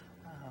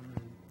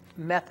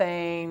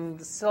 methane,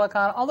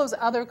 silicon, all those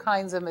other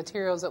kinds of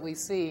materials that we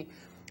see,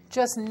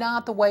 just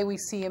not the way we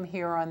see them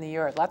here on the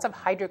Earth. Lots of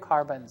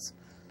hydrocarbons.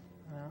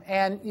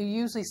 And you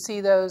usually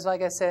see those,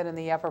 like I said, in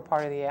the upper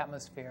part of the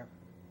atmosphere.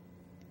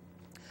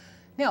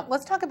 Now,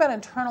 let's talk about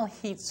internal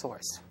heat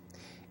source.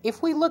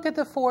 If we look at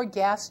the four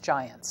gas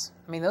giants,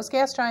 I mean, those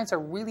gas giants are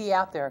really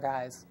out there,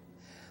 guys.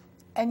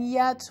 And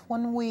yet,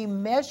 when we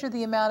measure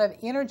the amount of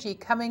energy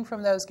coming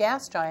from those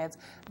gas giants,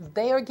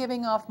 they are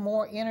giving off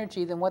more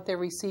energy than what they're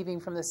receiving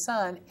from the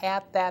sun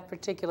at that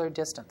particular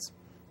distance.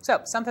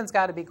 So, something's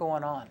got to be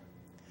going on.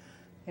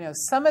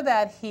 Some of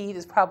that heat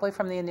is probably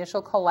from the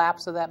initial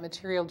collapse of that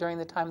material during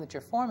the time that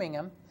you're forming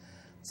them.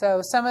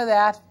 So some of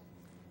that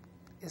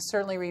is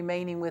certainly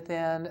remaining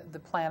within the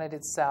planet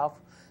itself.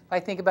 If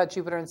I think about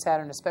Jupiter and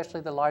Saturn,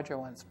 especially the larger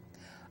ones.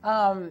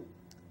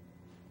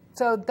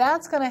 So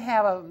that's going to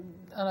have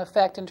an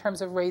effect in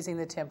terms of raising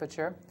the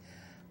temperature.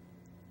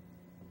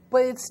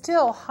 But it's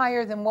still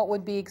higher than what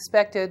would be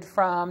expected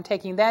from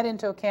taking that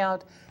into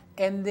account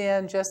and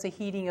then just the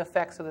heating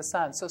effects of the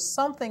sun. So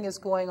something is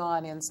going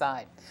on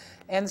inside.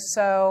 And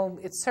so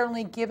it's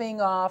certainly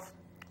giving off,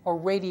 or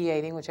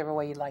radiating, whichever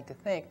way you'd like to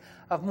think,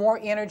 of more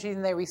energy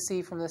than they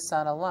receive from the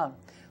sun alone.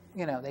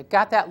 They've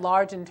got that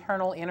large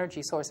internal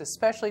energy source,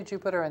 especially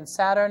Jupiter and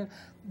Saturn.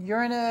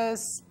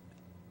 Uranus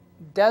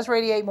does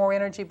radiate more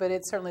energy, but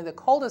it's certainly the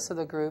coldest of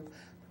the group.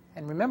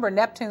 And remember,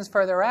 Neptune's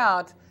further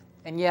out,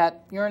 and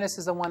yet Uranus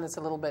is the one that's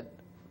a little bit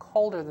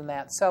colder than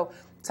that. So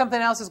something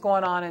else is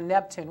going on in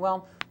Neptune.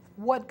 Well,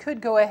 what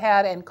could go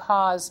ahead and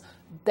cause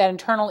that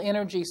internal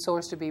energy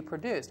source to be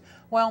produced?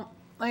 Well,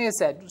 like I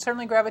said,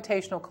 certainly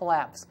gravitational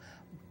collapse.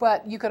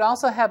 But you could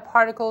also have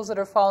particles that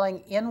are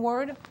falling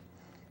inward.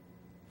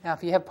 Now,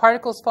 if you have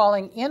particles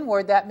falling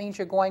inward, that means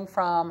you're going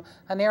from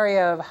an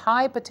area of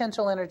high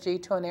potential energy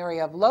to an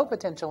area of low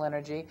potential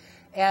energy,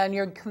 and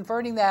you're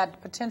converting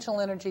that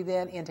potential energy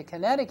then into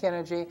kinetic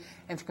energy,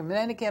 and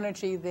kinetic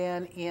energy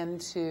then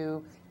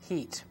into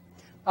heat.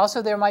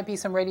 Also, there might be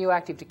some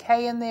radioactive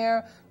decay in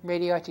there.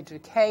 Radioactive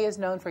decay is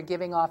known for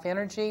giving off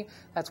energy.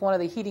 That's one of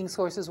the heating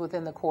sources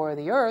within the core of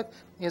the Earth,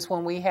 is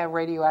when we have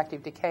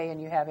radioactive decay and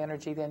you have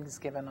energy then is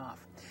given off.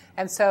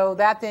 And so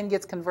that then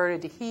gets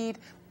converted to heat.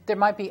 There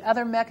might be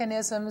other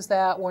mechanisms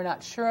that we're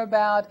not sure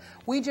about.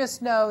 We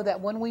just know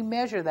that when we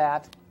measure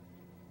that,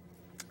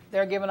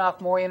 they're giving off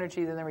more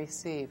energy than they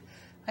receive.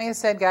 Like I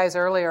said, guys,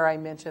 earlier I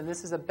mentioned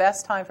this is the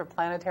best time for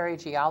planetary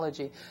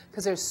geology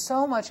because there's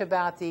so much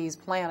about these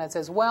planets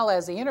as well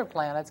as the inner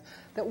planets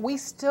that we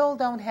still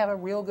don't have a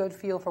real good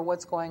feel for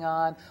what's going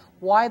on,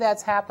 why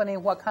that's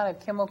happening, what kind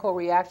of chemical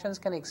reactions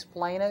can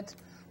explain it.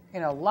 You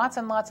know, lots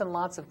and lots and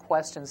lots of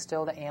questions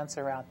still to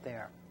answer out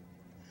there.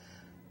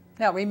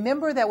 Now,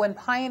 remember that when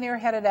Pioneer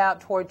headed out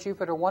toward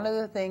Jupiter, one of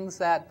the things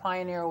that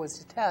Pioneer was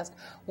to test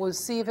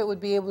was see if it would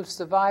be able to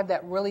survive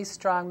that really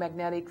strong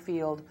magnetic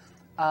field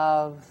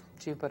of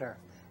Jupiter.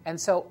 And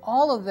so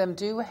all of them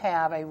do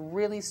have a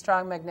really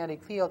strong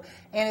magnetic field,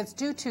 and it's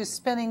due to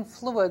spinning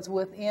fluids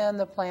within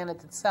the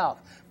planet itself.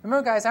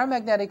 Remember, guys, our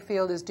magnetic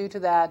field is due to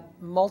that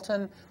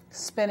molten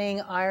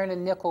spinning iron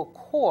and nickel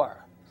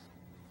core.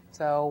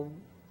 So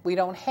we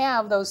don't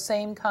have those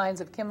same kinds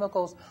of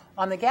chemicals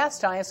on the gas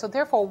giant, so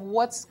therefore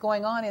what's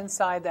going on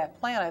inside that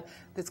planet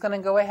that's going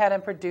to go ahead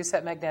and produce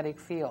that magnetic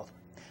field?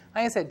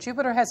 Like I said,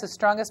 Jupiter has the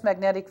strongest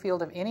magnetic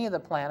field of any of the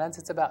planets.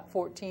 It's about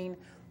 14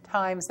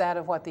 times that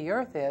of what the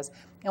Earth is,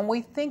 and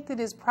we think that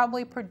it is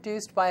probably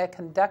produced by a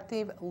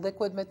conductive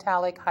liquid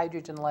metallic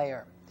hydrogen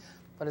layer.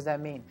 What does that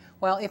mean?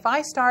 Well, if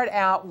I start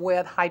out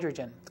with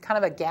hydrogen, it's kind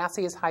of a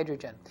gaseous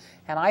hydrogen,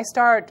 and I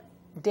start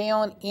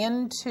down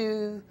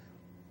into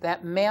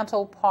that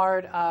mantle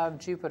part of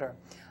Jupiter,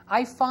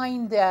 I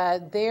find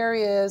that there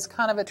is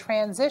kind of a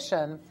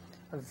transition,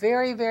 a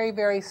very, very,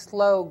 very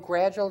slow,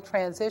 gradual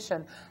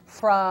transition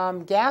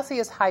from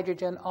gaseous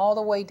hydrogen all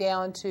the way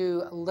down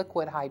to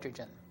liquid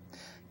hydrogen.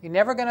 You're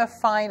never going to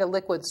find a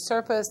liquid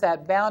surface.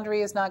 That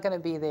boundary is not going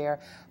to be there,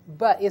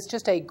 but it's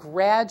just a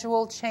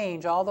gradual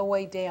change all the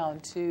way down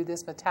to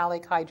this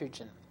metallic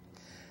hydrogen.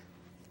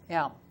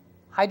 Now,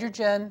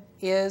 hydrogen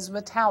is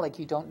metallic.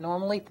 You don't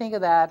normally think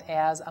of that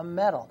as a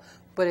metal,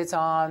 but it's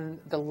on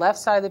the left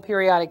side of the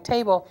periodic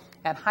table,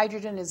 and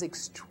hydrogen is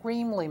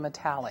extremely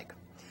metallic.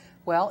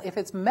 Well, if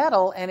it's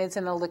metal and it's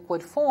in a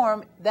liquid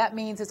form, that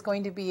means it's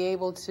going to be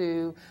able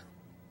to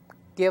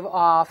give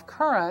off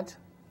current.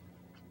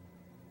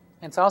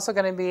 It's also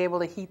going to be able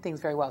to heat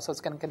things very well. So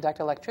it's going to conduct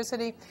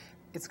electricity.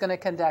 It's going to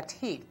conduct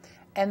heat.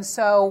 And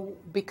so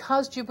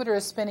because Jupiter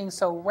is spinning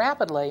so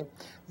rapidly,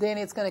 then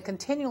it's going to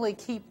continually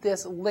keep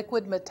this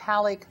liquid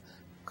metallic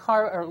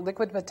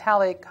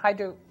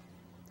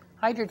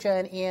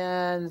hydrogen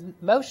in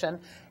motion.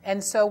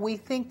 And so we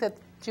think that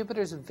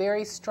Jupiter's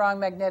very strong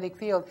magnetic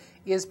field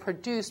is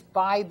produced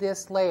by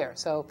this layer.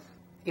 So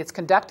it's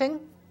conducting,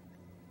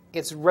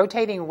 it's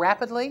rotating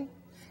rapidly,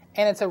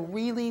 and it's a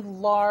really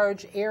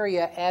large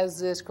area as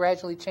this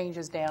gradually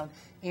changes down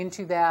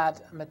into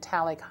that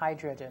metallic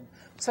hydrogen.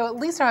 So at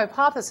least our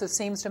hypothesis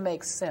seems to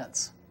make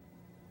sense.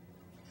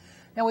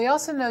 Now we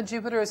also know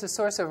Jupiter is a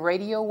source of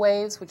radio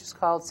waves, which is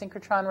called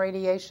synchrotron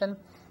radiation.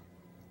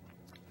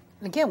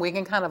 Again, we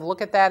can kind of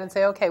look at that and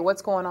say, okay,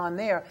 what's going on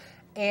there?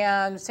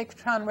 And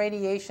synchrotron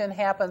radiation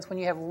happens when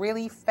you have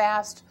really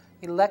fast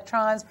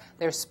electrons.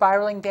 They're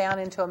spiraling down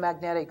into a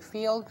magnetic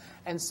field,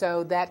 and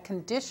so that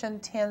condition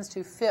tends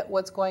to fit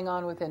what's going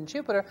on within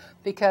Jupiter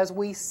because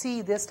we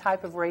see this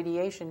type of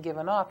radiation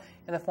given off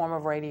in the form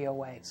of radio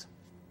waves.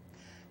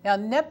 Now,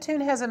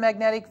 Neptune has a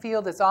magnetic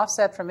field that's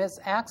offset from its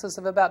axis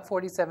of about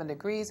 47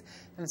 degrees,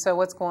 and so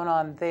what's going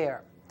on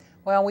there?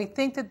 Well, we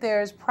think that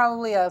there's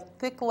probably a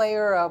thick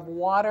layer of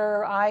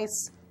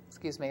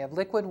of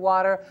liquid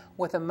water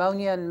with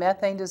ammonia and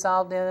methane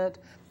dissolved in it,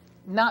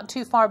 not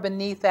too far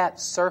beneath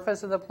that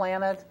surface of the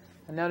planet.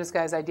 And notice,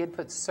 guys, I did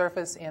put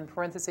surface in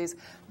parentheses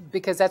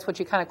because that's what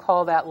you kind of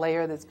call that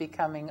layer that's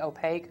becoming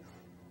opaque.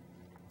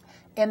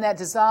 And that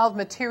dissolved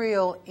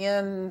material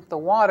in the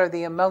water,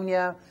 the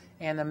ammonia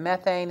and the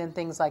methane and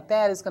things like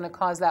that, is going to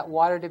cause that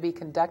water to be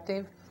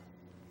conductive.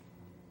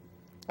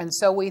 And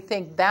so we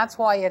think that's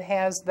why it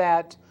has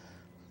that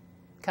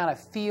kind of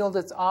field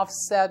that's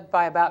offset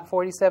by about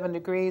 47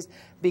 degrees,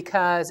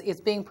 because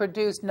it's being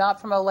produced not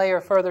from a layer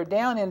further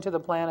down into the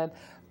planet,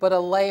 but a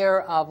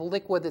layer of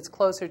liquid that's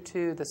closer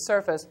to the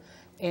surface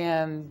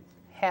and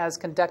has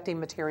conducting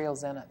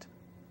materials in it.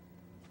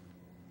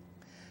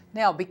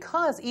 Now,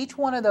 because each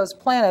one of those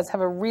planets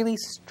have a really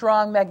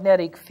strong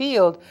magnetic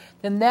field,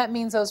 then that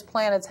means those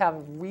planets have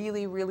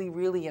really, really,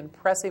 really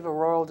impressive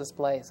auroral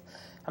displays.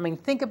 I mean,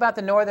 think about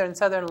the northern and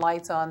southern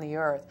lights on the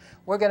Earth.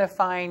 We're going to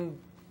find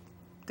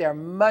they're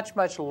much,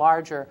 much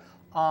larger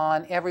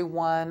on every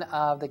one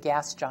of the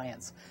gas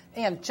giants.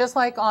 And just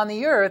like on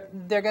the Earth,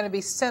 they're going to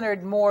be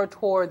centered more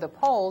toward the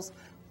poles.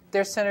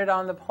 They're centered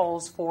on the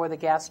poles for the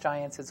gas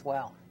giants as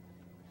well.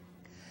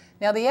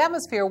 Now, the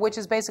atmosphere, which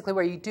is basically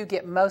where you do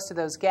get most of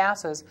those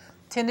gases,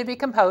 tend to be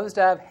composed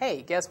of,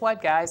 hey, guess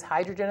what, guys?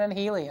 Hydrogen and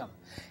helium.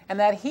 And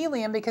that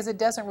helium, because it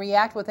doesn't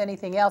react with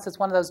anything else, it's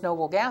one of those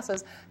noble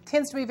gases,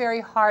 tends to be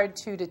very hard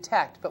to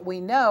detect. But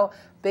we know,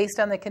 based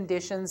on the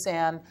conditions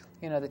and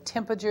the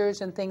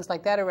temperatures and things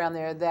like that around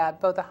there, that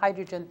both the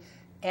hydrogen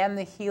and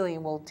the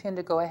helium will tend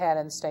to go ahead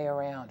and stay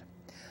around.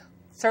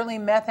 Certainly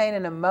methane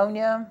and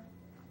ammonia,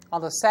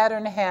 although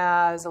Saturn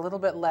has a little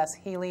bit less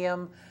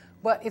helium,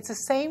 but it's the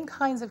same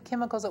kinds of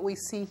chemicals that we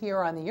see here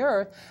on the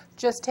Earth,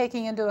 just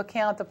taking into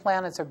account the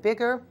planets are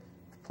bigger,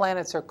 the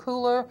planets are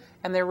cooler,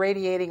 and they're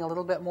radiating a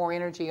little bit more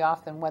energy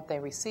off than what they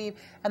receive,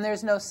 and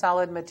there's no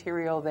solid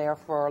material there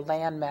for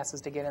land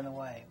masses to get in the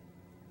way.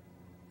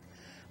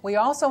 We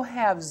also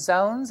have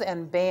zones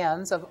and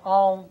bands on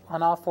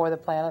all four of the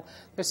planets.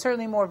 They're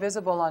certainly more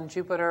visible on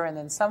Jupiter and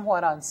then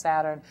somewhat on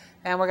Saturn,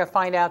 and we're going to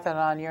find out that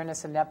on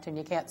Uranus and Neptune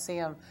you can't see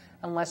them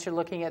unless you're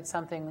looking at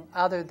something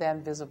other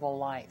than visible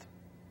light.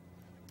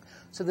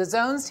 So the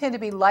zones tend to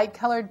be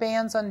light-colored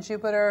bands on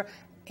Jupiter,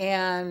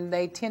 and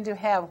they tend to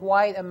have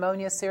white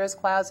ammonia cirrus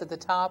clouds at the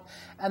top,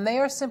 and they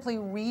are simply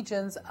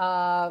regions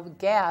of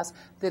gas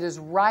that is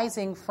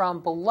rising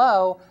from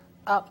below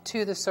up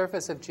to the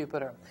surface of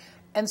Jupiter.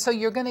 And so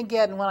you're going to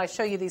get, and when I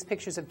show you these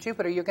pictures of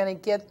Jupiter, you're going to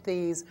get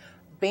these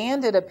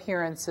banded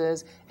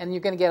appearances, and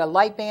you're going to get a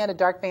light band, a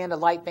dark band, a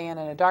light band,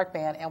 and a dark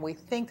band, and we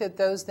think that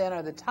those then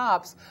are the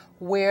tops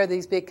where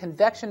these big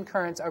convection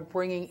currents are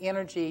bringing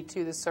energy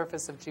to the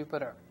surface of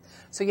Jupiter.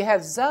 So you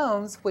have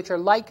zones, which are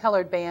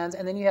light-colored bands,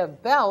 and then you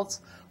have belts,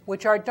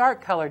 which are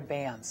dark-colored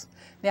bands.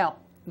 Now,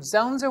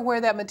 zones are where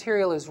that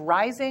material is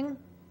rising.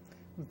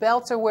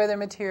 Belts are where the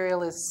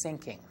material is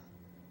sinking.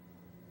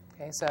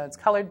 Okay, so it's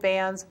colored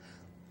bands.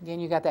 Again,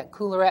 you've got that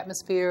cooler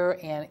atmosphere,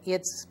 and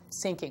it's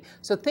sinking.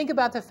 So think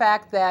about the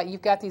fact that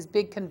you've got these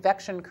big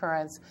convection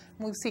currents.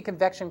 We see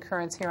convection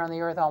currents here on the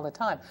Earth all the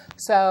time.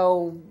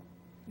 So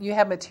you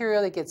have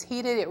material that gets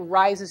heated, it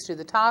rises to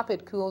the top,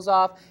 it cools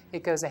off,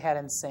 it goes ahead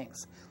and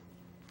sinks.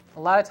 A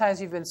lot of times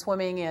you've been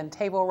swimming in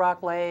Table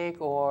Rock Lake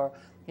or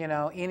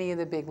any of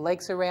the big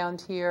lakes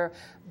around here.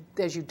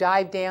 As you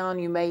dive down,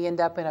 you may end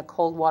up in a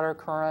cold water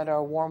current or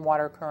a warm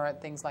water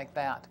current, things like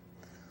that.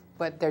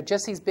 But they're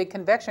just these big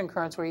convection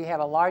currents where you have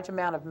a large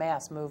amount of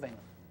mass moving.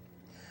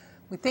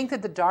 We think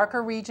that the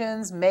darker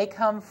regions may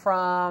come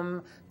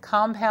from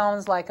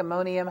compounds like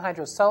ammonium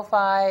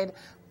hydrosulfide,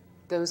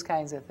 those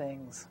kinds of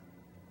things.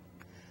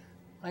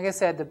 Like I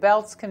said, the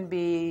belts can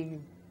be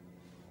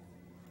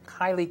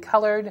highly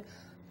colored.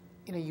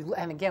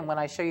 And again, when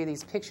I show you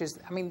these pictures,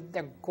 I mean,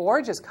 they're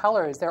gorgeous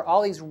colors. They're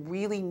all these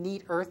really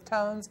neat earth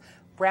tones,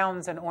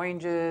 browns and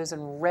oranges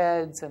and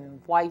reds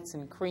and whites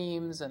and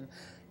creams and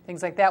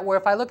things like that, where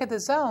if I look at the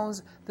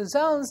zones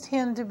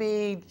tend to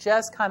be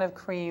just kind of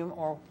cream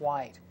or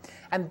white.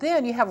 And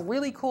then you have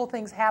really cool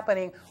things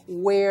happening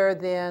where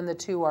then the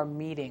two are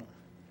meeting.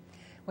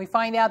 We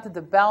find out that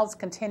the belts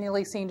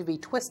continually seem to be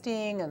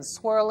twisting and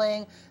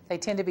swirling. They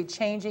tend to be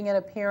changing in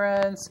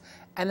appearance.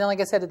 And then,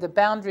 like I said, at the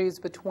boundaries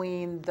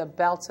between the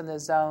belts and the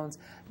zones,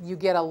 you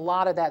get a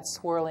lot of that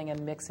swirling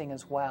and mixing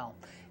as well.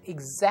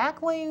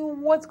 Exactly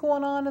what's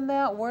going on in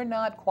that, we're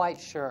not quite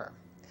sure.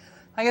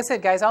 Like I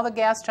said, guys, all the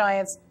gas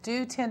giants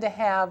do tend to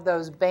have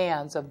those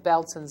bands of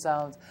belts and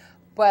zones,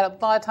 but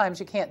a lot of times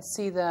you can't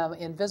see them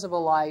in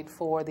visible light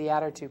for the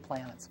outer two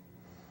planets.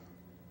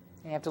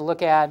 You have to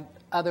look at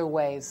other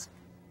ways.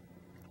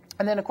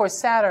 And then, of course,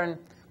 Saturn,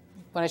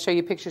 when I show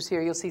you pictures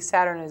here, you'll see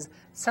Saturn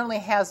certainly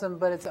has them,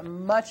 but it's a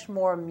much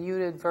more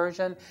muted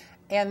version.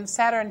 And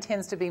Saturn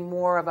tends to be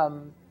more of a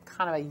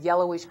kind of a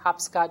yellowish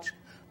hopscotch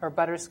or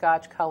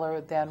butterscotch color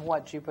than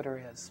what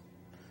Jupiter is.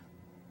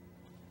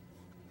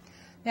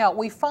 Now,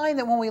 we find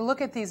that when we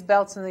look at these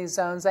belts and these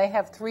zones, they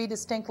have three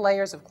distinct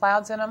layers of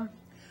clouds in them.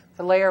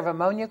 The layer of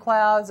ammonia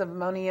clouds,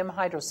 ammonium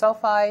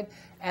hydrosulfide,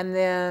 and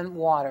then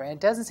water. And it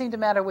doesn't seem to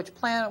matter which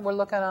planet we're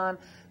looking on,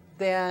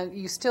 then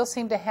you still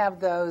seem to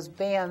have those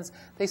bands.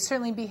 They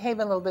certainly behave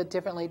a little bit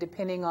differently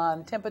depending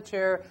on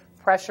temperature,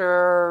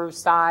 pressure,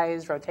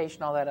 size,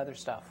 rotation, all that other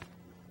stuff.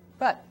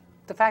 But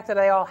the fact that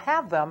they all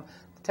have them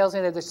tells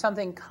me that there's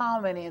something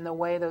common in the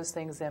way those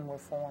things then were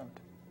formed.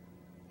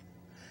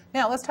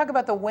 Now, let's talk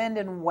about the wind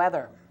and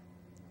weather.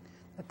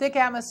 The thick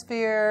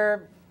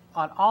atmosphere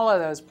on all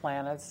of those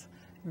planets,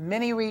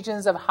 many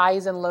regions of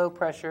highs and low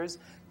pressures.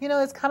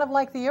 It's kind of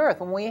like the Earth.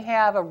 When we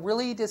have a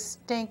really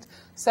distinct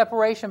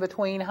separation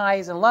between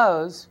highs and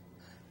lows,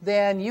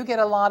 then you get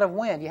a lot of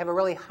wind. You have a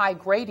really high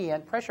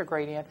gradient, pressure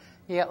gradient,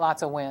 you get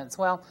lots of winds.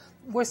 Well,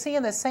 we're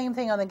seeing the same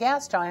thing on the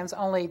gas giants,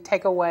 only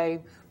take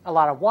away a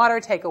lot of water,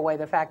 take away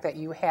the fact that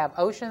you have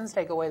oceans,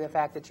 take away the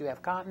fact that you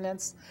have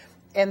continents.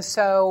 And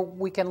so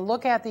we can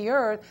look at the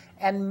Earth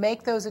and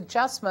make those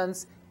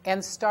adjustments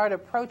and start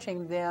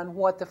approaching then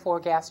what the four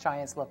gas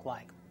giants look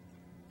like.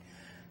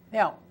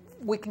 Now,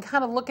 we can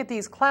kind of look at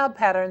these cloud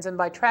patterns, and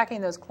by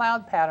tracking those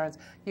cloud patterns,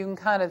 you can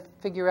kind of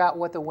figure out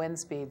what the wind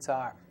speeds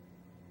are.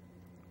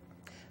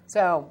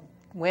 So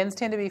winds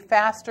tend to be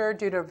faster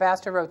due to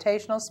faster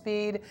rotational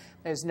speed.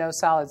 There's no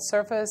solid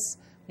surface,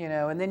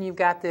 and then you've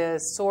got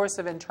this source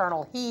of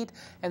internal heat,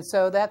 and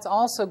so that's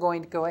also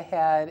going to go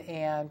ahead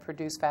and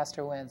produce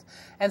faster winds.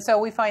 And so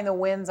we find the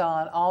winds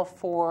on all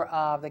 4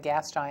 of the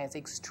gas giants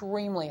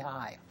extremely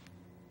high.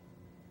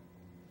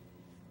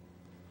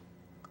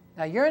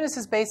 Now,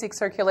 Uranus's basic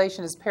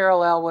circulation is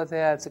parallel with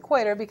its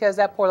equator because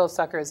that poor little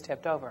sucker is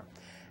tipped over.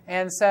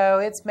 And so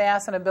its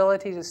mass and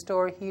ability to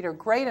store heat are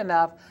great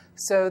enough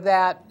so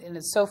that, and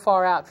it's so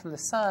far out from the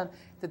sun,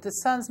 that the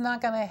sun's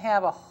not going to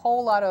have a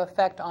whole lot of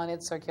effect on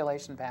its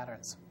circulation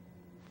patterns.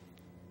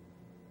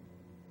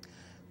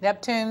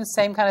 Neptune,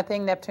 same kind of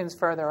thing. Neptune's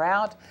further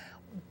out.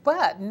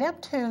 But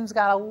Neptune's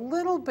got a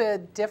little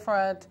bit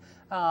different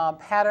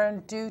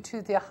pattern due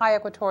to the high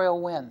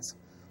equatorial winds.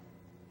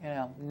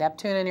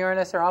 Neptune and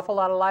Uranus are an awful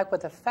lot alike,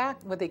 with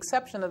the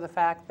exception of the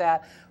fact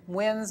that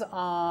winds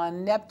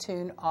on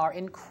Neptune are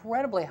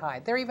incredibly high.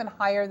 They're even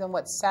higher than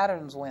what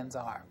Saturn's winds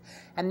are.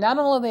 And not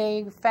only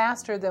are they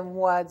faster than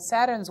what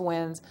Saturn's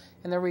winds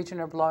in the region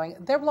are blowing,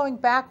 they're blowing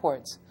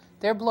backwards.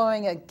 They're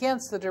blowing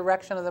against the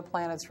direction of the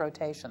planet's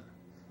rotation.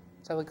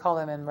 So we call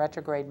them in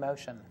retrograde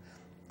motion.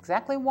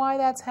 Exactly why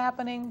that's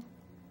happening?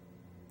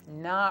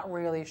 Not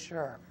really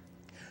sure.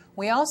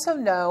 We also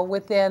know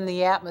within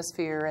the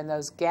atmosphere in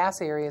those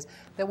gas areas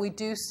that we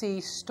do see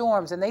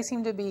storms, and they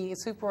seem to be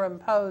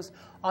superimposed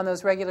on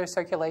those regular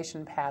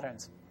circulation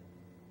patterns.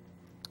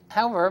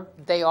 However,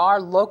 they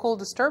are local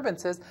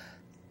disturbances.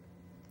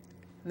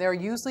 They're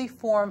usually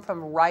formed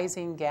from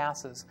rising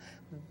gases.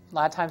 A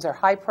lot of times they're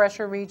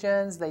high-pressure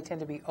regions. They tend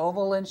to be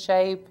oval in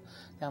shape.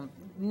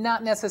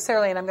 Not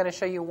necessarily, and I'm going to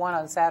show you one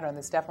on Saturn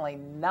that's definitely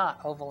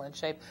not oval in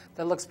shape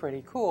that looks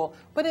pretty cool,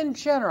 but in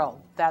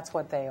general, that's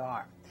what they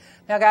are.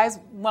 Now, guys,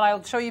 when I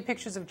show you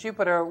pictures of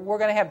Jupiter, we're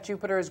going to have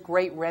Jupiter's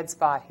great red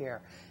spot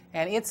here.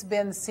 And it's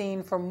been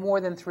seen for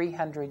more than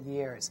 300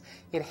 years.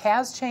 It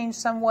has changed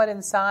somewhat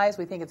in size.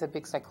 We think it's a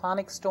big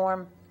cyclonic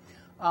storm.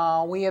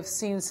 We have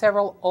seen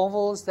several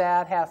ovals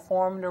that have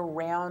formed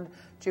around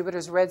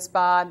Jupiter's red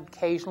spot.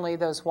 Occasionally,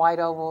 those white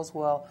ovals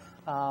will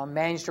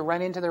manage to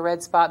run into the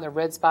red spot, and the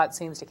red spot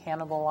seems to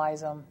cannibalize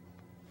them.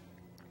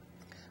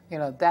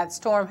 That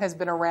storm has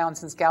been around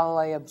since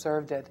Galileo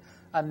observed it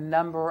a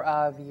number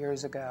of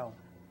years ago.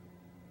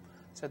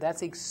 So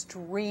that's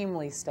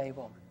extremely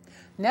stable.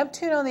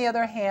 Neptune, on the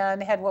other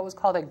hand, had what was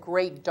called a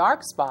great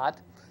dark spot.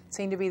 It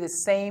seemed to be the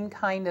same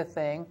kind of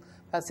thing,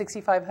 about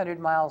 6,500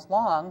 miles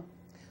long.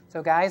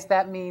 So, guys,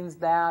 that means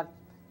that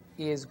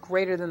is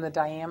greater than the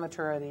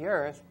diameter of the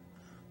Earth.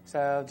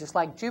 So just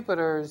like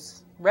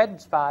Jupiter's red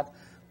spot,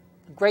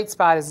 the great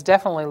spot is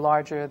definitely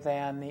larger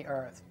than the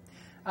Earth.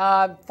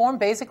 Formed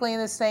basically in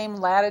the same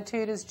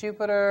latitude as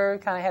Jupiter,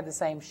 kind of had the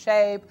same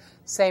shape,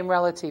 same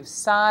relative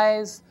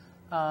size.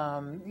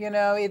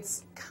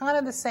 It's kind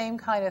of the same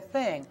kind of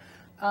thing.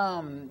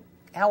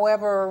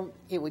 However,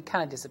 it would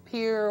kind of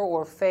disappear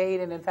or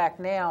fade, and in fact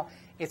now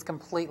it's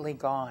completely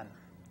gone.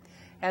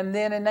 And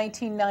then in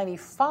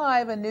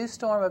 1995, a new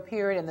storm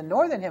appeared in the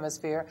northern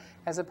hemisphere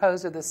as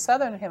opposed to the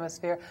southern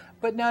hemisphere,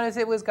 but notice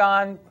it was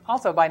gone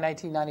also by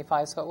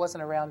 1995, so it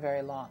wasn't around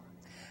very long.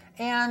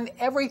 And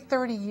every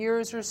 30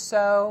 years or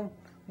so,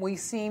 we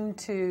seem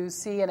to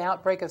see an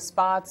outbreak of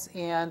spots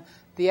in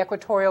the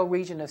equatorial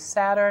region of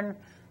Saturn,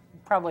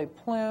 probably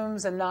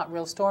plumes and not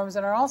real storms,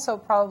 and are also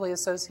probably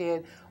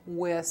associated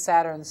with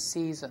Saturn's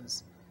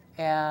seasons,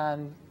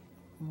 and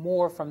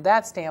more from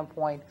that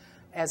standpoint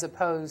as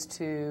opposed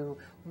to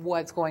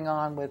what's going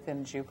on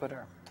within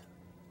Jupiter.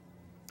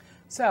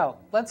 So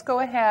let's go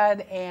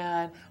ahead,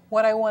 and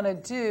what I want to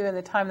do in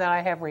the time that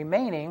I have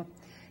remaining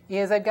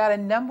is I've got a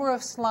number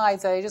of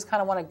slides that I just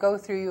kind of want to go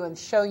through you and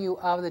show you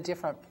of the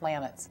different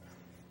planets.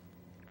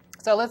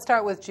 So let's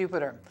start with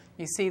Jupiter.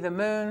 You see the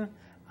moon,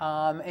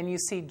 and you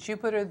see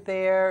Jupiter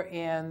there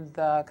in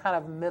the kind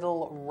of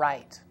middle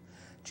right.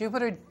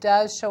 Jupiter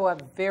does show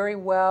up very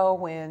well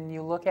when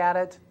you look at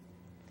it.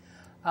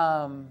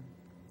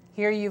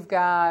 Here you've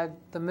got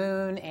the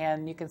moon,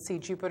 and you can see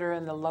Jupiter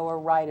in the lower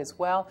right as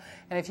well.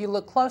 And if you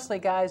look closely,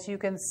 guys, you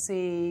can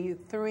see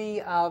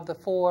 3 of the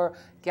 4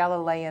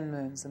 Galilean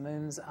moons, the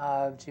moons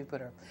of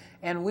Jupiter.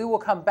 And we will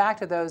come back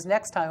to those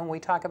next time when we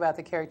talk about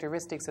the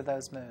characteristics of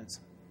those moons.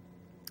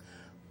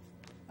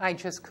 I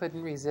just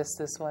couldn't resist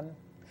this one.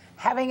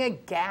 Having a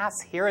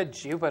gas here at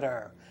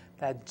Jupiter,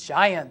 the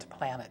giant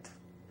planet.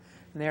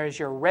 And there's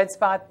your red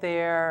spot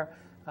there.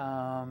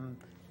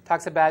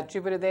 Talks about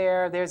Jupiter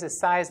there. There's the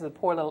size of the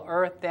poor little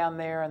Earth down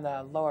there in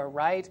the lower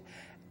right.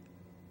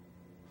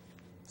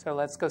 So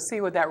let's go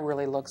see what that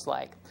really looks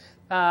like.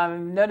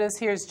 Notice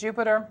here's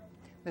Jupiter.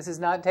 This is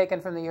not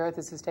taken from the Earth.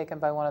 This is taken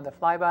by one of the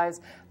flybys.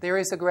 There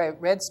is a great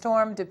red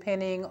storm,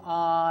 depending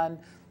on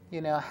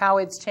how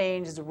it's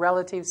changed, its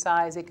relative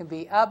size. It can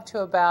be up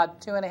to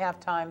about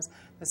 2.5 times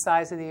the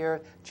size of the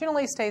Earth.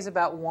 Generally stays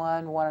about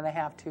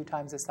 1.5, 2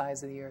 times the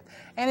size of the Earth.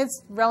 And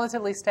it's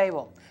relatively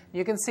stable.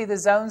 You can see the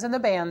zones and the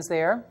bands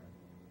there.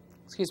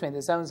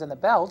 the zones and the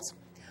belts.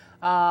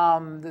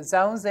 The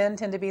zones then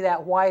tend to be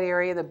that white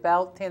area. The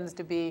belt tends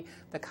to be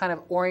the kind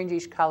of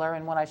orangish color.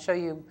 And when I show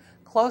you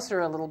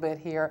closer a little bit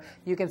here,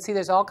 you can see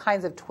there's all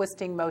kinds of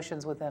twisting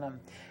motions within them.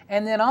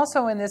 And then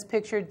also in this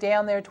picture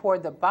down there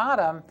toward the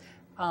bottom,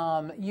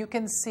 you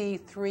can see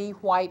 3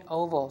 white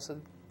ovals,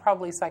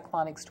 probably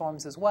cyclonic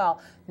storms as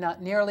well,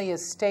 not nearly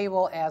as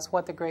stable as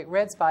what the Great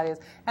Red Spot is.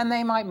 And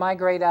they might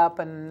migrate up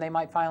and they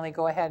might finally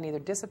go ahead and either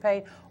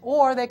dissipate,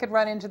 or they could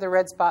run into the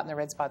red spot and the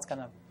red spot's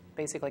going to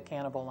basically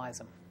cannibalize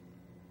them.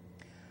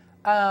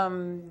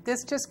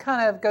 This just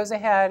kind of goes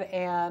ahead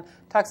and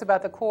talks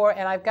about the core,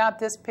 and I've got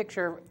this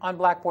picture on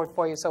Blackboard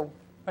for you, so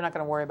we're not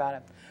going to worry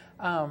about it.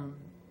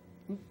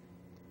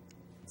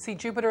 See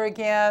Jupiter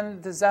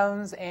again, the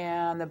zones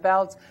and the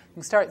belts. You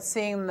can start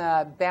seeing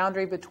the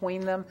boundary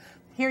between them.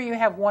 Here you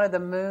have one of the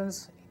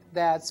moons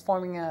that's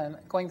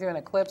going through an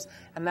eclipse,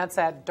 and that's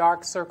that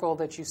dark circle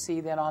that you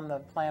see then on the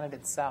planet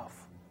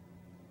itself.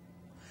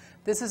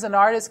 This is an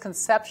artist's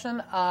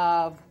conception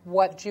of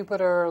what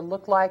Jupiter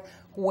looked like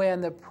when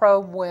the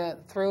probe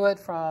went through it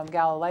from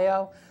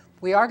Galileo.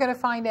 We are going to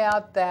find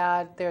out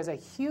that there's a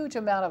huge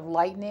amount of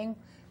lightning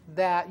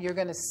that you're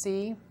going to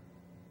see.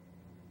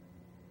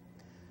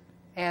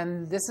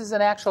 And this is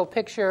an actual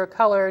picture,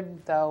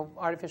 colored, though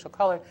artificial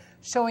color,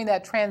 showing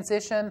that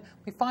transition.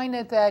 We find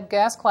that the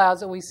gas clouds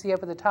that we see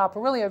up at the top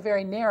are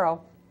very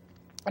narrow.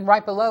 And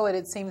right below it,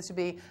 it seems to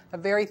be a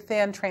very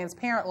thin,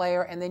 transparent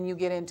layer, and then you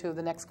get into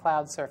the next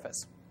cloud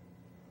surface,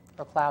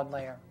 or cloud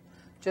layer.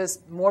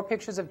 Just more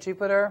pictures of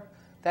Jupiter.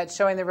 That's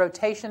showing the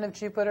rotation of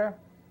Jupiter.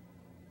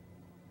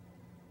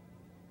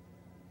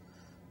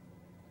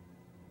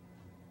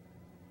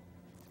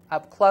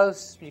 Up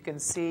close, you can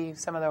see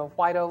some of the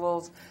white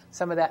ovals,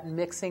 some of that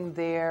mixing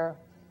there.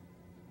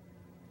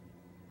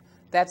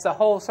 That's the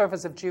whole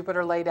surface of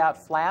Jupiter laid out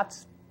flat.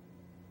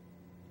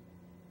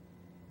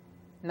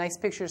 Nice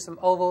picture of some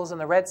ovals and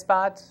the red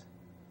spot.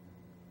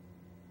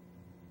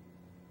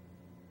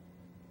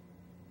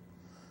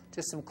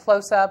 Just some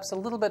close-ups, a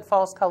little bit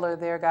false color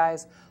there,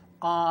 guys,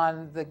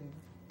 on the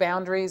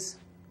boundaries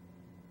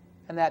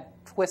and that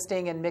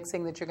twisting and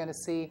mixing that you're going to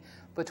see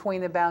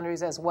between the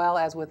boundaries as well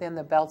as within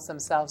the belts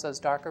themselves, those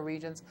darker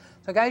regions.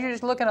 So guys, you're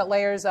just looking at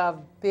layers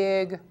of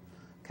big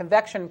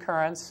convection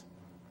currents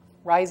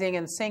rising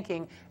and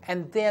sinking,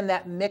 and then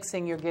that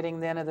mixing you're getting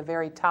then at the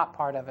very top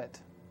part of it.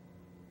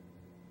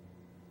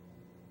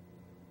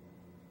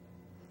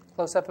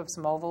 Close-up of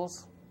some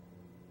ovals.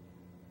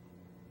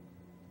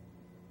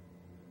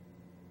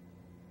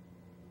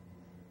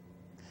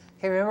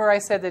 Okay, remember I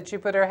said that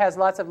Jupiter has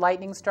lots of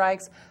lightning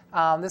strikes.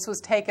 This was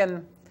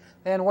taken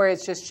then where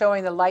it's just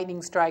showing the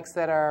lightning strikes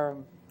that are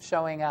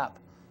showing up.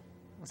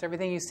 So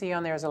everything you see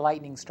on there is a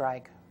lightning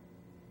strike.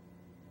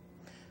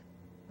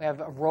 We have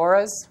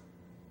auroras.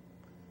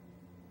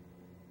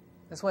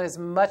 This one is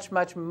much,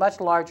 much, much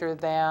larger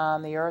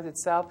than the Earth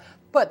itself,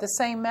 but the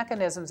same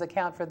mechanisms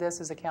account for this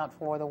as account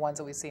for the ones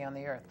that we see on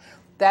the Earth.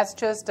 That's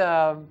just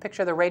a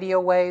picture of the radio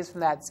waves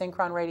from that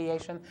synchron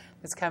radiation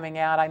that's coming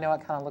out. I know it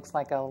kind of looks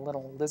like a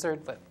little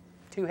lizard with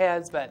 2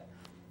 heads, but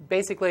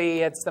basically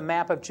it's the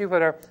map of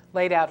Jupiter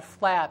laid out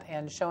flat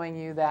and showing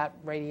you that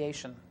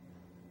radiation.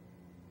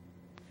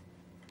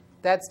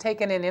 That's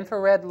taken in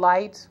infrared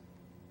light,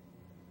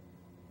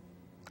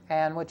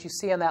 and what you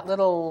see on that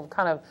little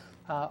kind of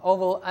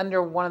oval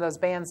under one of those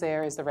bands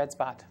there is the red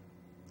spot.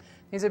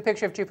 These are a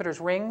picture of Jupiter's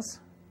rings,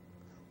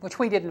 which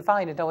we didn't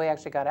find until we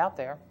actually got out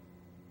there.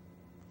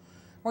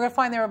 We're going to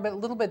find they're a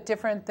little bit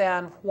different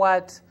than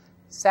what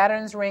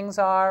Saturn's rings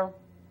are.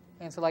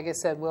 And so like I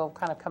said, we'll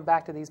kind of come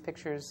back to these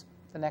pictures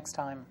the next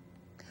time.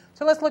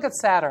 So let's look at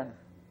Saturn.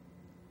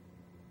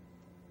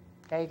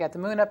 Okay, you got the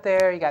moon up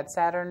there, you got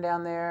Saturn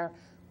down there.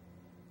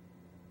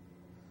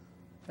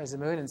 There's the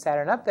moon and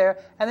Saturn up there.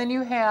 And then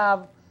you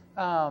have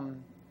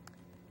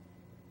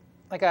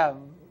like a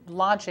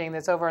launching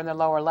that's over in the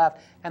lower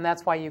left, and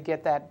that's why you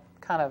get that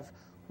kind of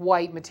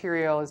white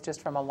material is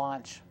just from a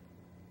launch.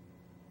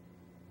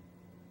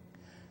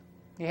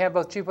 You have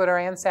both Jupiter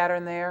and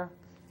Saturn there,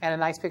 and a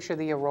nice picture of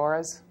the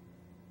auroras.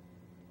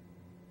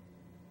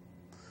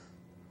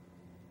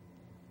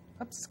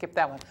 Oops, skip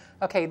that one.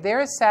 Okay,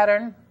 there's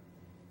Saturn,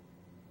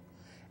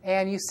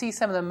 and you see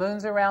some of the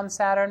moons around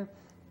Saturn.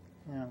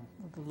 You know,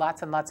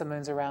 lots and lots of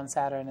moons around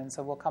Saturn, and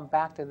so we'll come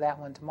back to that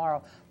one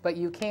tomorrow. But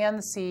you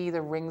can see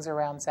the rings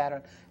around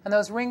Saturn. And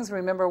those rings,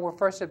 remember, were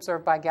first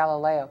observed by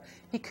Galileo.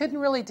 He couldn't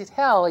really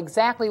tell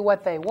exactly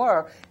what they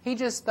were. He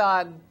just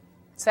thought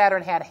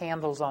Saturn had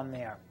handles on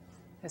there.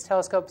 His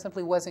telescope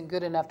simply wasn't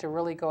good enough to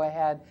really go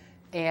ahead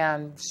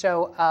and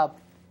show up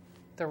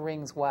the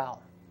rings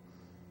well.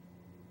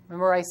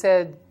 Remember I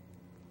said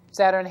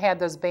Saturn had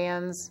those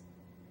bands,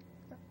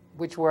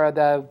 which were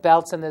the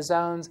belts and the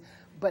zones.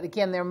 But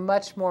again, they're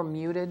much more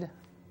muted.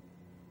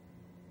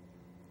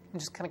 I'm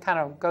just going to kind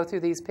of go through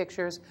these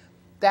pictures.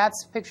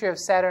 That's a picture of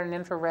Saturn in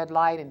infrared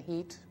light and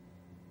heat.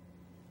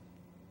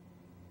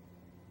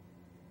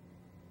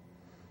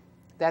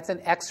 That's in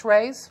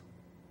X-rays.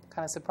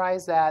 Kind of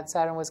surprised that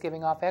Saturn was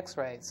giving off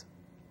X-rays.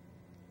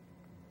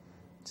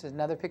 This is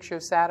another picture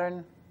of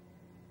Saturn.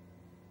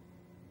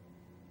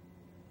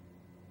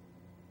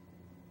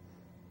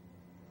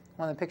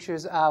 One of the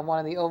pictures of one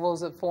of the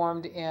ovals that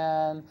formed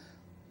in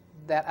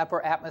that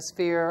upper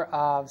atmosphere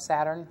of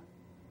Saturn.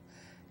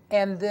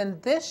 And then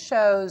this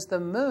shows the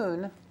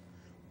moon,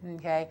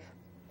 okay,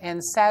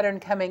 and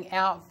Saturn coming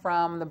out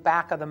from the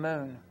back of the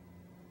moon.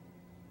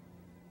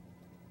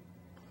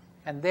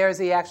 And there's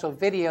the actual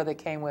video that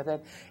came with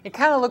it. It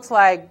kind of looks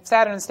like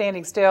Saturn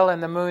standing still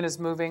and the moon is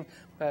moving,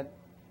 but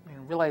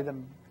really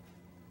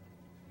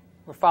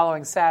we're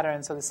following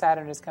Saturn, so the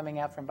Saturn is coming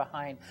out from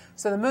behind.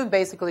 So the moon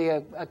basically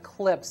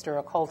eclipsed or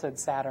occulted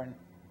Saturn.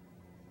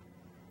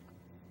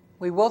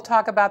 We will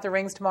talk about the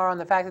rings tomorrow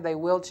and the fact that they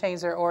will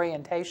change their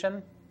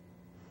orientation.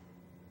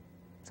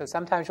 So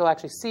sometimes you'll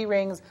actually see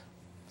rings,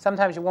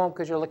 sometimes you won't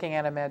because you're looking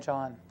at them edge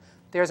on.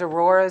 There's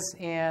auroras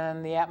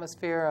in the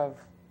atmosphere of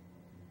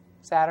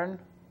Saturn.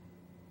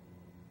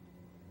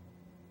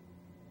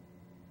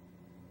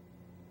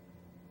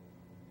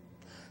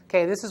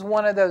 Okay, this is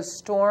one of those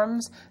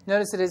storms.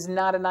 Notice it is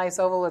not a nice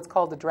oval. It's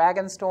called the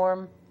dragon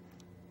storm.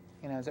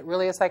 Is it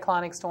really a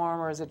cyclonic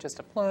storm or is it just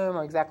a plume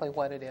or exactly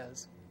what it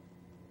is?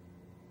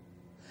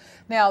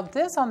 Now,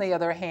 this, on the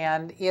other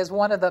hand, is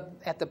one of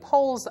at the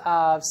poles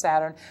of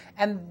Saturn,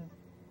 and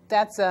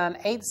that's an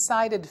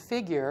six-sided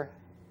figure.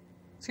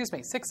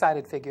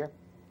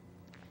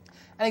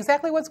 And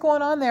exactly what's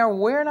going on there,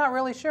 we're not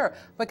really sure.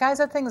 But guys,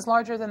 that thing is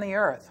larger than the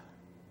Earth.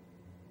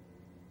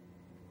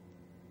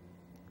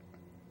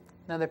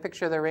 Another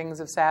picture of the rings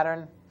of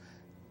Saturn.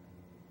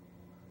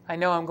 I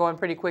know I'm going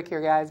pretty quick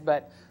here, guys,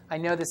 but I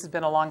know this has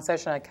been a long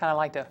session. I'd kind of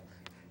like to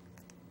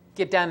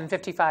get done in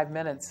 55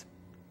 minutes.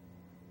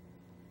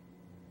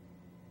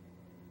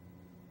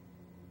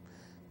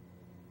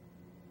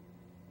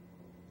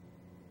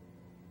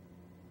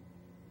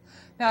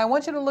 Now, I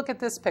want you to look at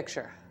this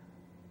picture.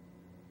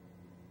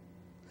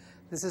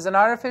 This is an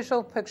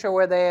artificial picture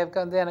where they have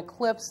then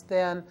eclipsed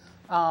the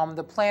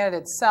planet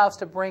itself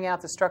to bring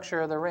out the structure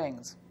of the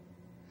rings.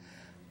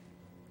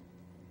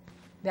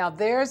 Now,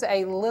 there's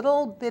a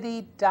little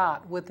bitty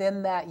dot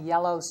within that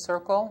yellow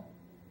circle.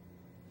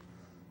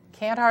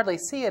 Can't hardly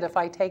see it if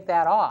I take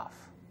that off.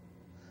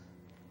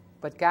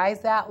 But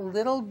guys, that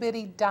little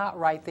bitty dot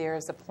right there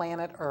is the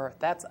planet Earth.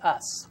 That's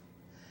us,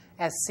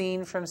 as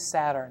seen from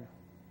Saturn.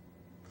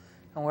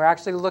 And we're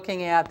actually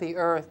looking at the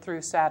Earth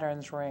through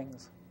Saturn's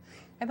rings.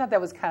 I thought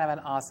that was kind of an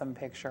awesome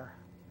picture.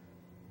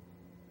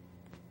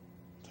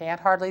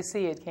 Can't hardly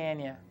see it, can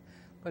you?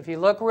 But if you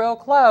look real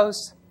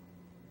close,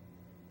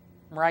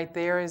 right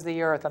there is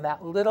the Earth, on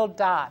that little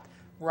dot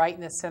right in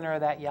the center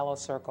of that yellow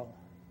circle.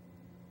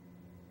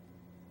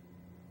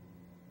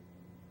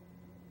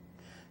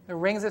 The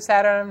rings of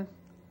Saturn,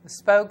 the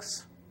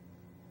spokes,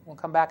 we'll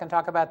come back and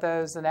talk about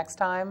those the next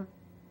time.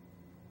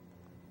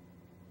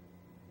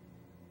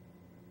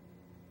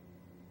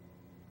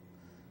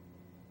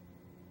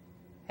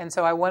 And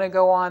so I want to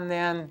go on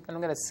then, and I'm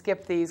going to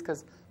skip these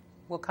because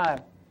we'll kind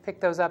of pick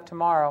those up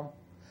tomorrow.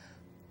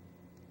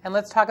 And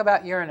let's talk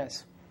about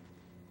Uranus.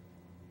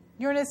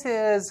 Uranus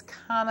is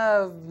kind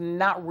of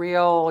not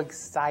real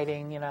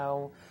exciting,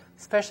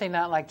 especially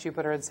not like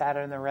Jupiter and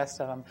Saturn and the rest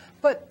of them.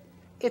 But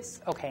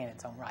it's okay in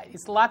its own right.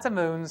 It's lots of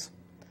moons.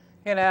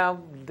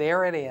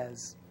 There it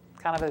is.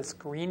 Kind of this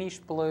greenish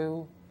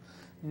blue.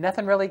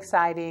 Nothing really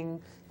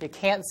exciting. You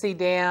can't see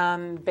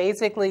down.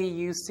 Basically,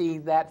 you see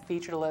that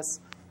featureless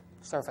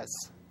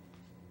surface.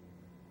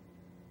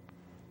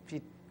 If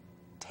you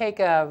take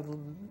a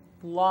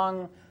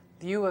long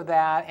view of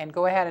that and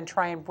go ahead and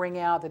try and bring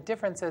out the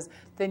differences,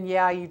 then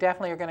yeah, you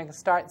definitely are going to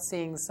start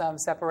seeing some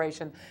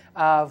separation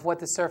of what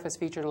the surface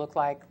features look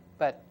like,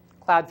 but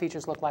cloud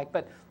features look like.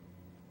 But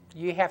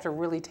you have to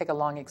really take a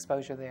long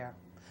exposure there.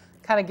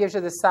 Kind of gives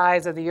you the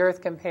size of the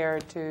Earth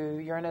compared to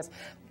Uranus.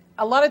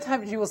 A lot of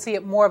times you will see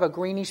it more of a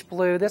greenish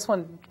blue. This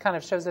one kind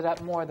of shows it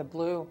up more of the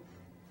blue.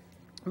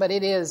 But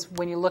it is,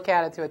 when you look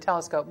at it through a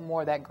telescope,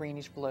 more that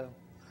greenish blue.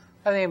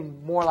 I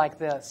mean, more like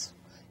this.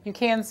 You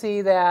can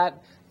see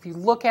that if you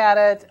look at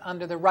it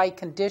under the right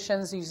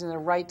conditions, using the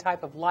right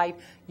type of light,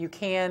 you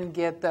can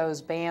get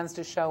those bands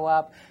to show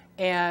up.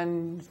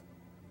 And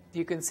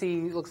you can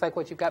see, it looks like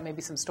what you've got,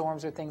 maybe some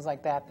storms or things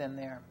like that then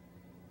there.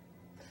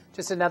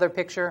 Just another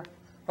picture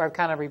where I've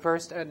kind of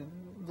reversed and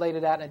laid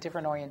it out in a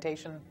different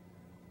orientation.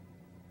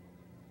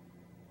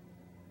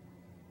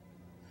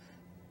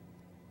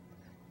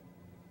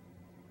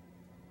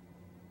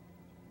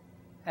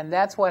 And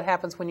that's what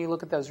happens when you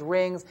look at those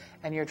rings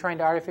and you're trying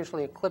to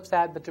artificially eclipse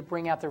that, but to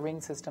bring out the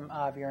ring system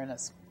of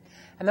Uranus.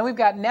 And then we've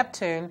got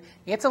Neptune.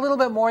 It's a little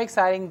bit more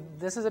exciting.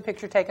 This is a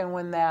picture taken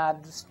when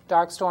that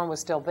dark storm was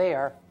still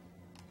there.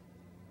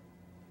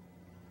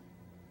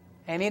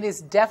 And it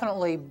is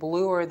definitely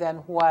bluer than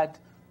what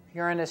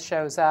Uranus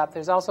shows up.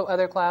 There's also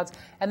other clouds.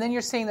 And then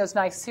you're seeing those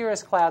nice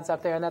cirrus clouds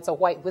up there, and that's a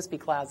white wispy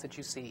clouds that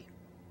you see.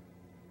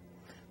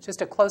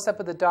 Just a close-up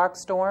of the dark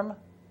storm,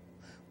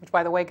 which,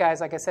 by the way,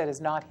 guys, like I said,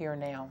 is not here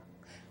now.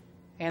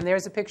 And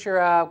there's a picture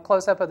of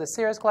close-up of the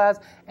cirrus clouds,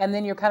 and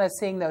then you're kind of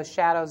seeing those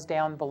shadows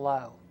down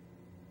below.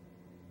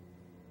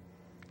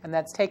 and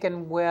that's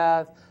taken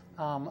with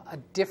a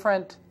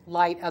different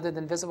light other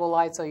than visible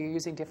light, so you're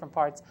using different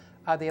parts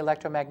of the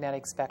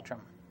electromagnetic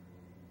spectrum.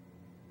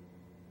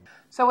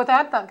 So with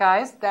that,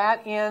 guys,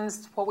 that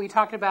ends what we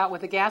talked about with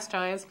the gas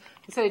giants.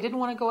 I said I didn't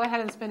want to go ahead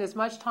and spend as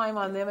much time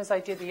on them as I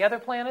did the other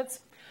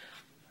planets.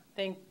 I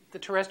think the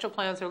terrestrial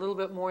planets are a little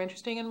bit more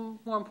interesting, and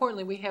more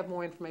importantly, we have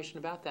more information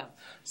about them.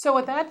 So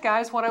with that,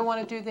 guys, what I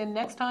want to do then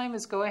next time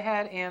is go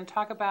ahead and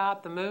talk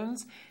about the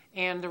moons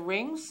and the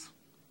rings,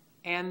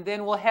 and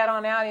then we'll head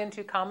on out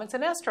into comets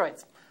and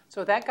asteroids.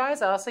 So with that,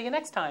 guys, I'll see you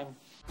next time.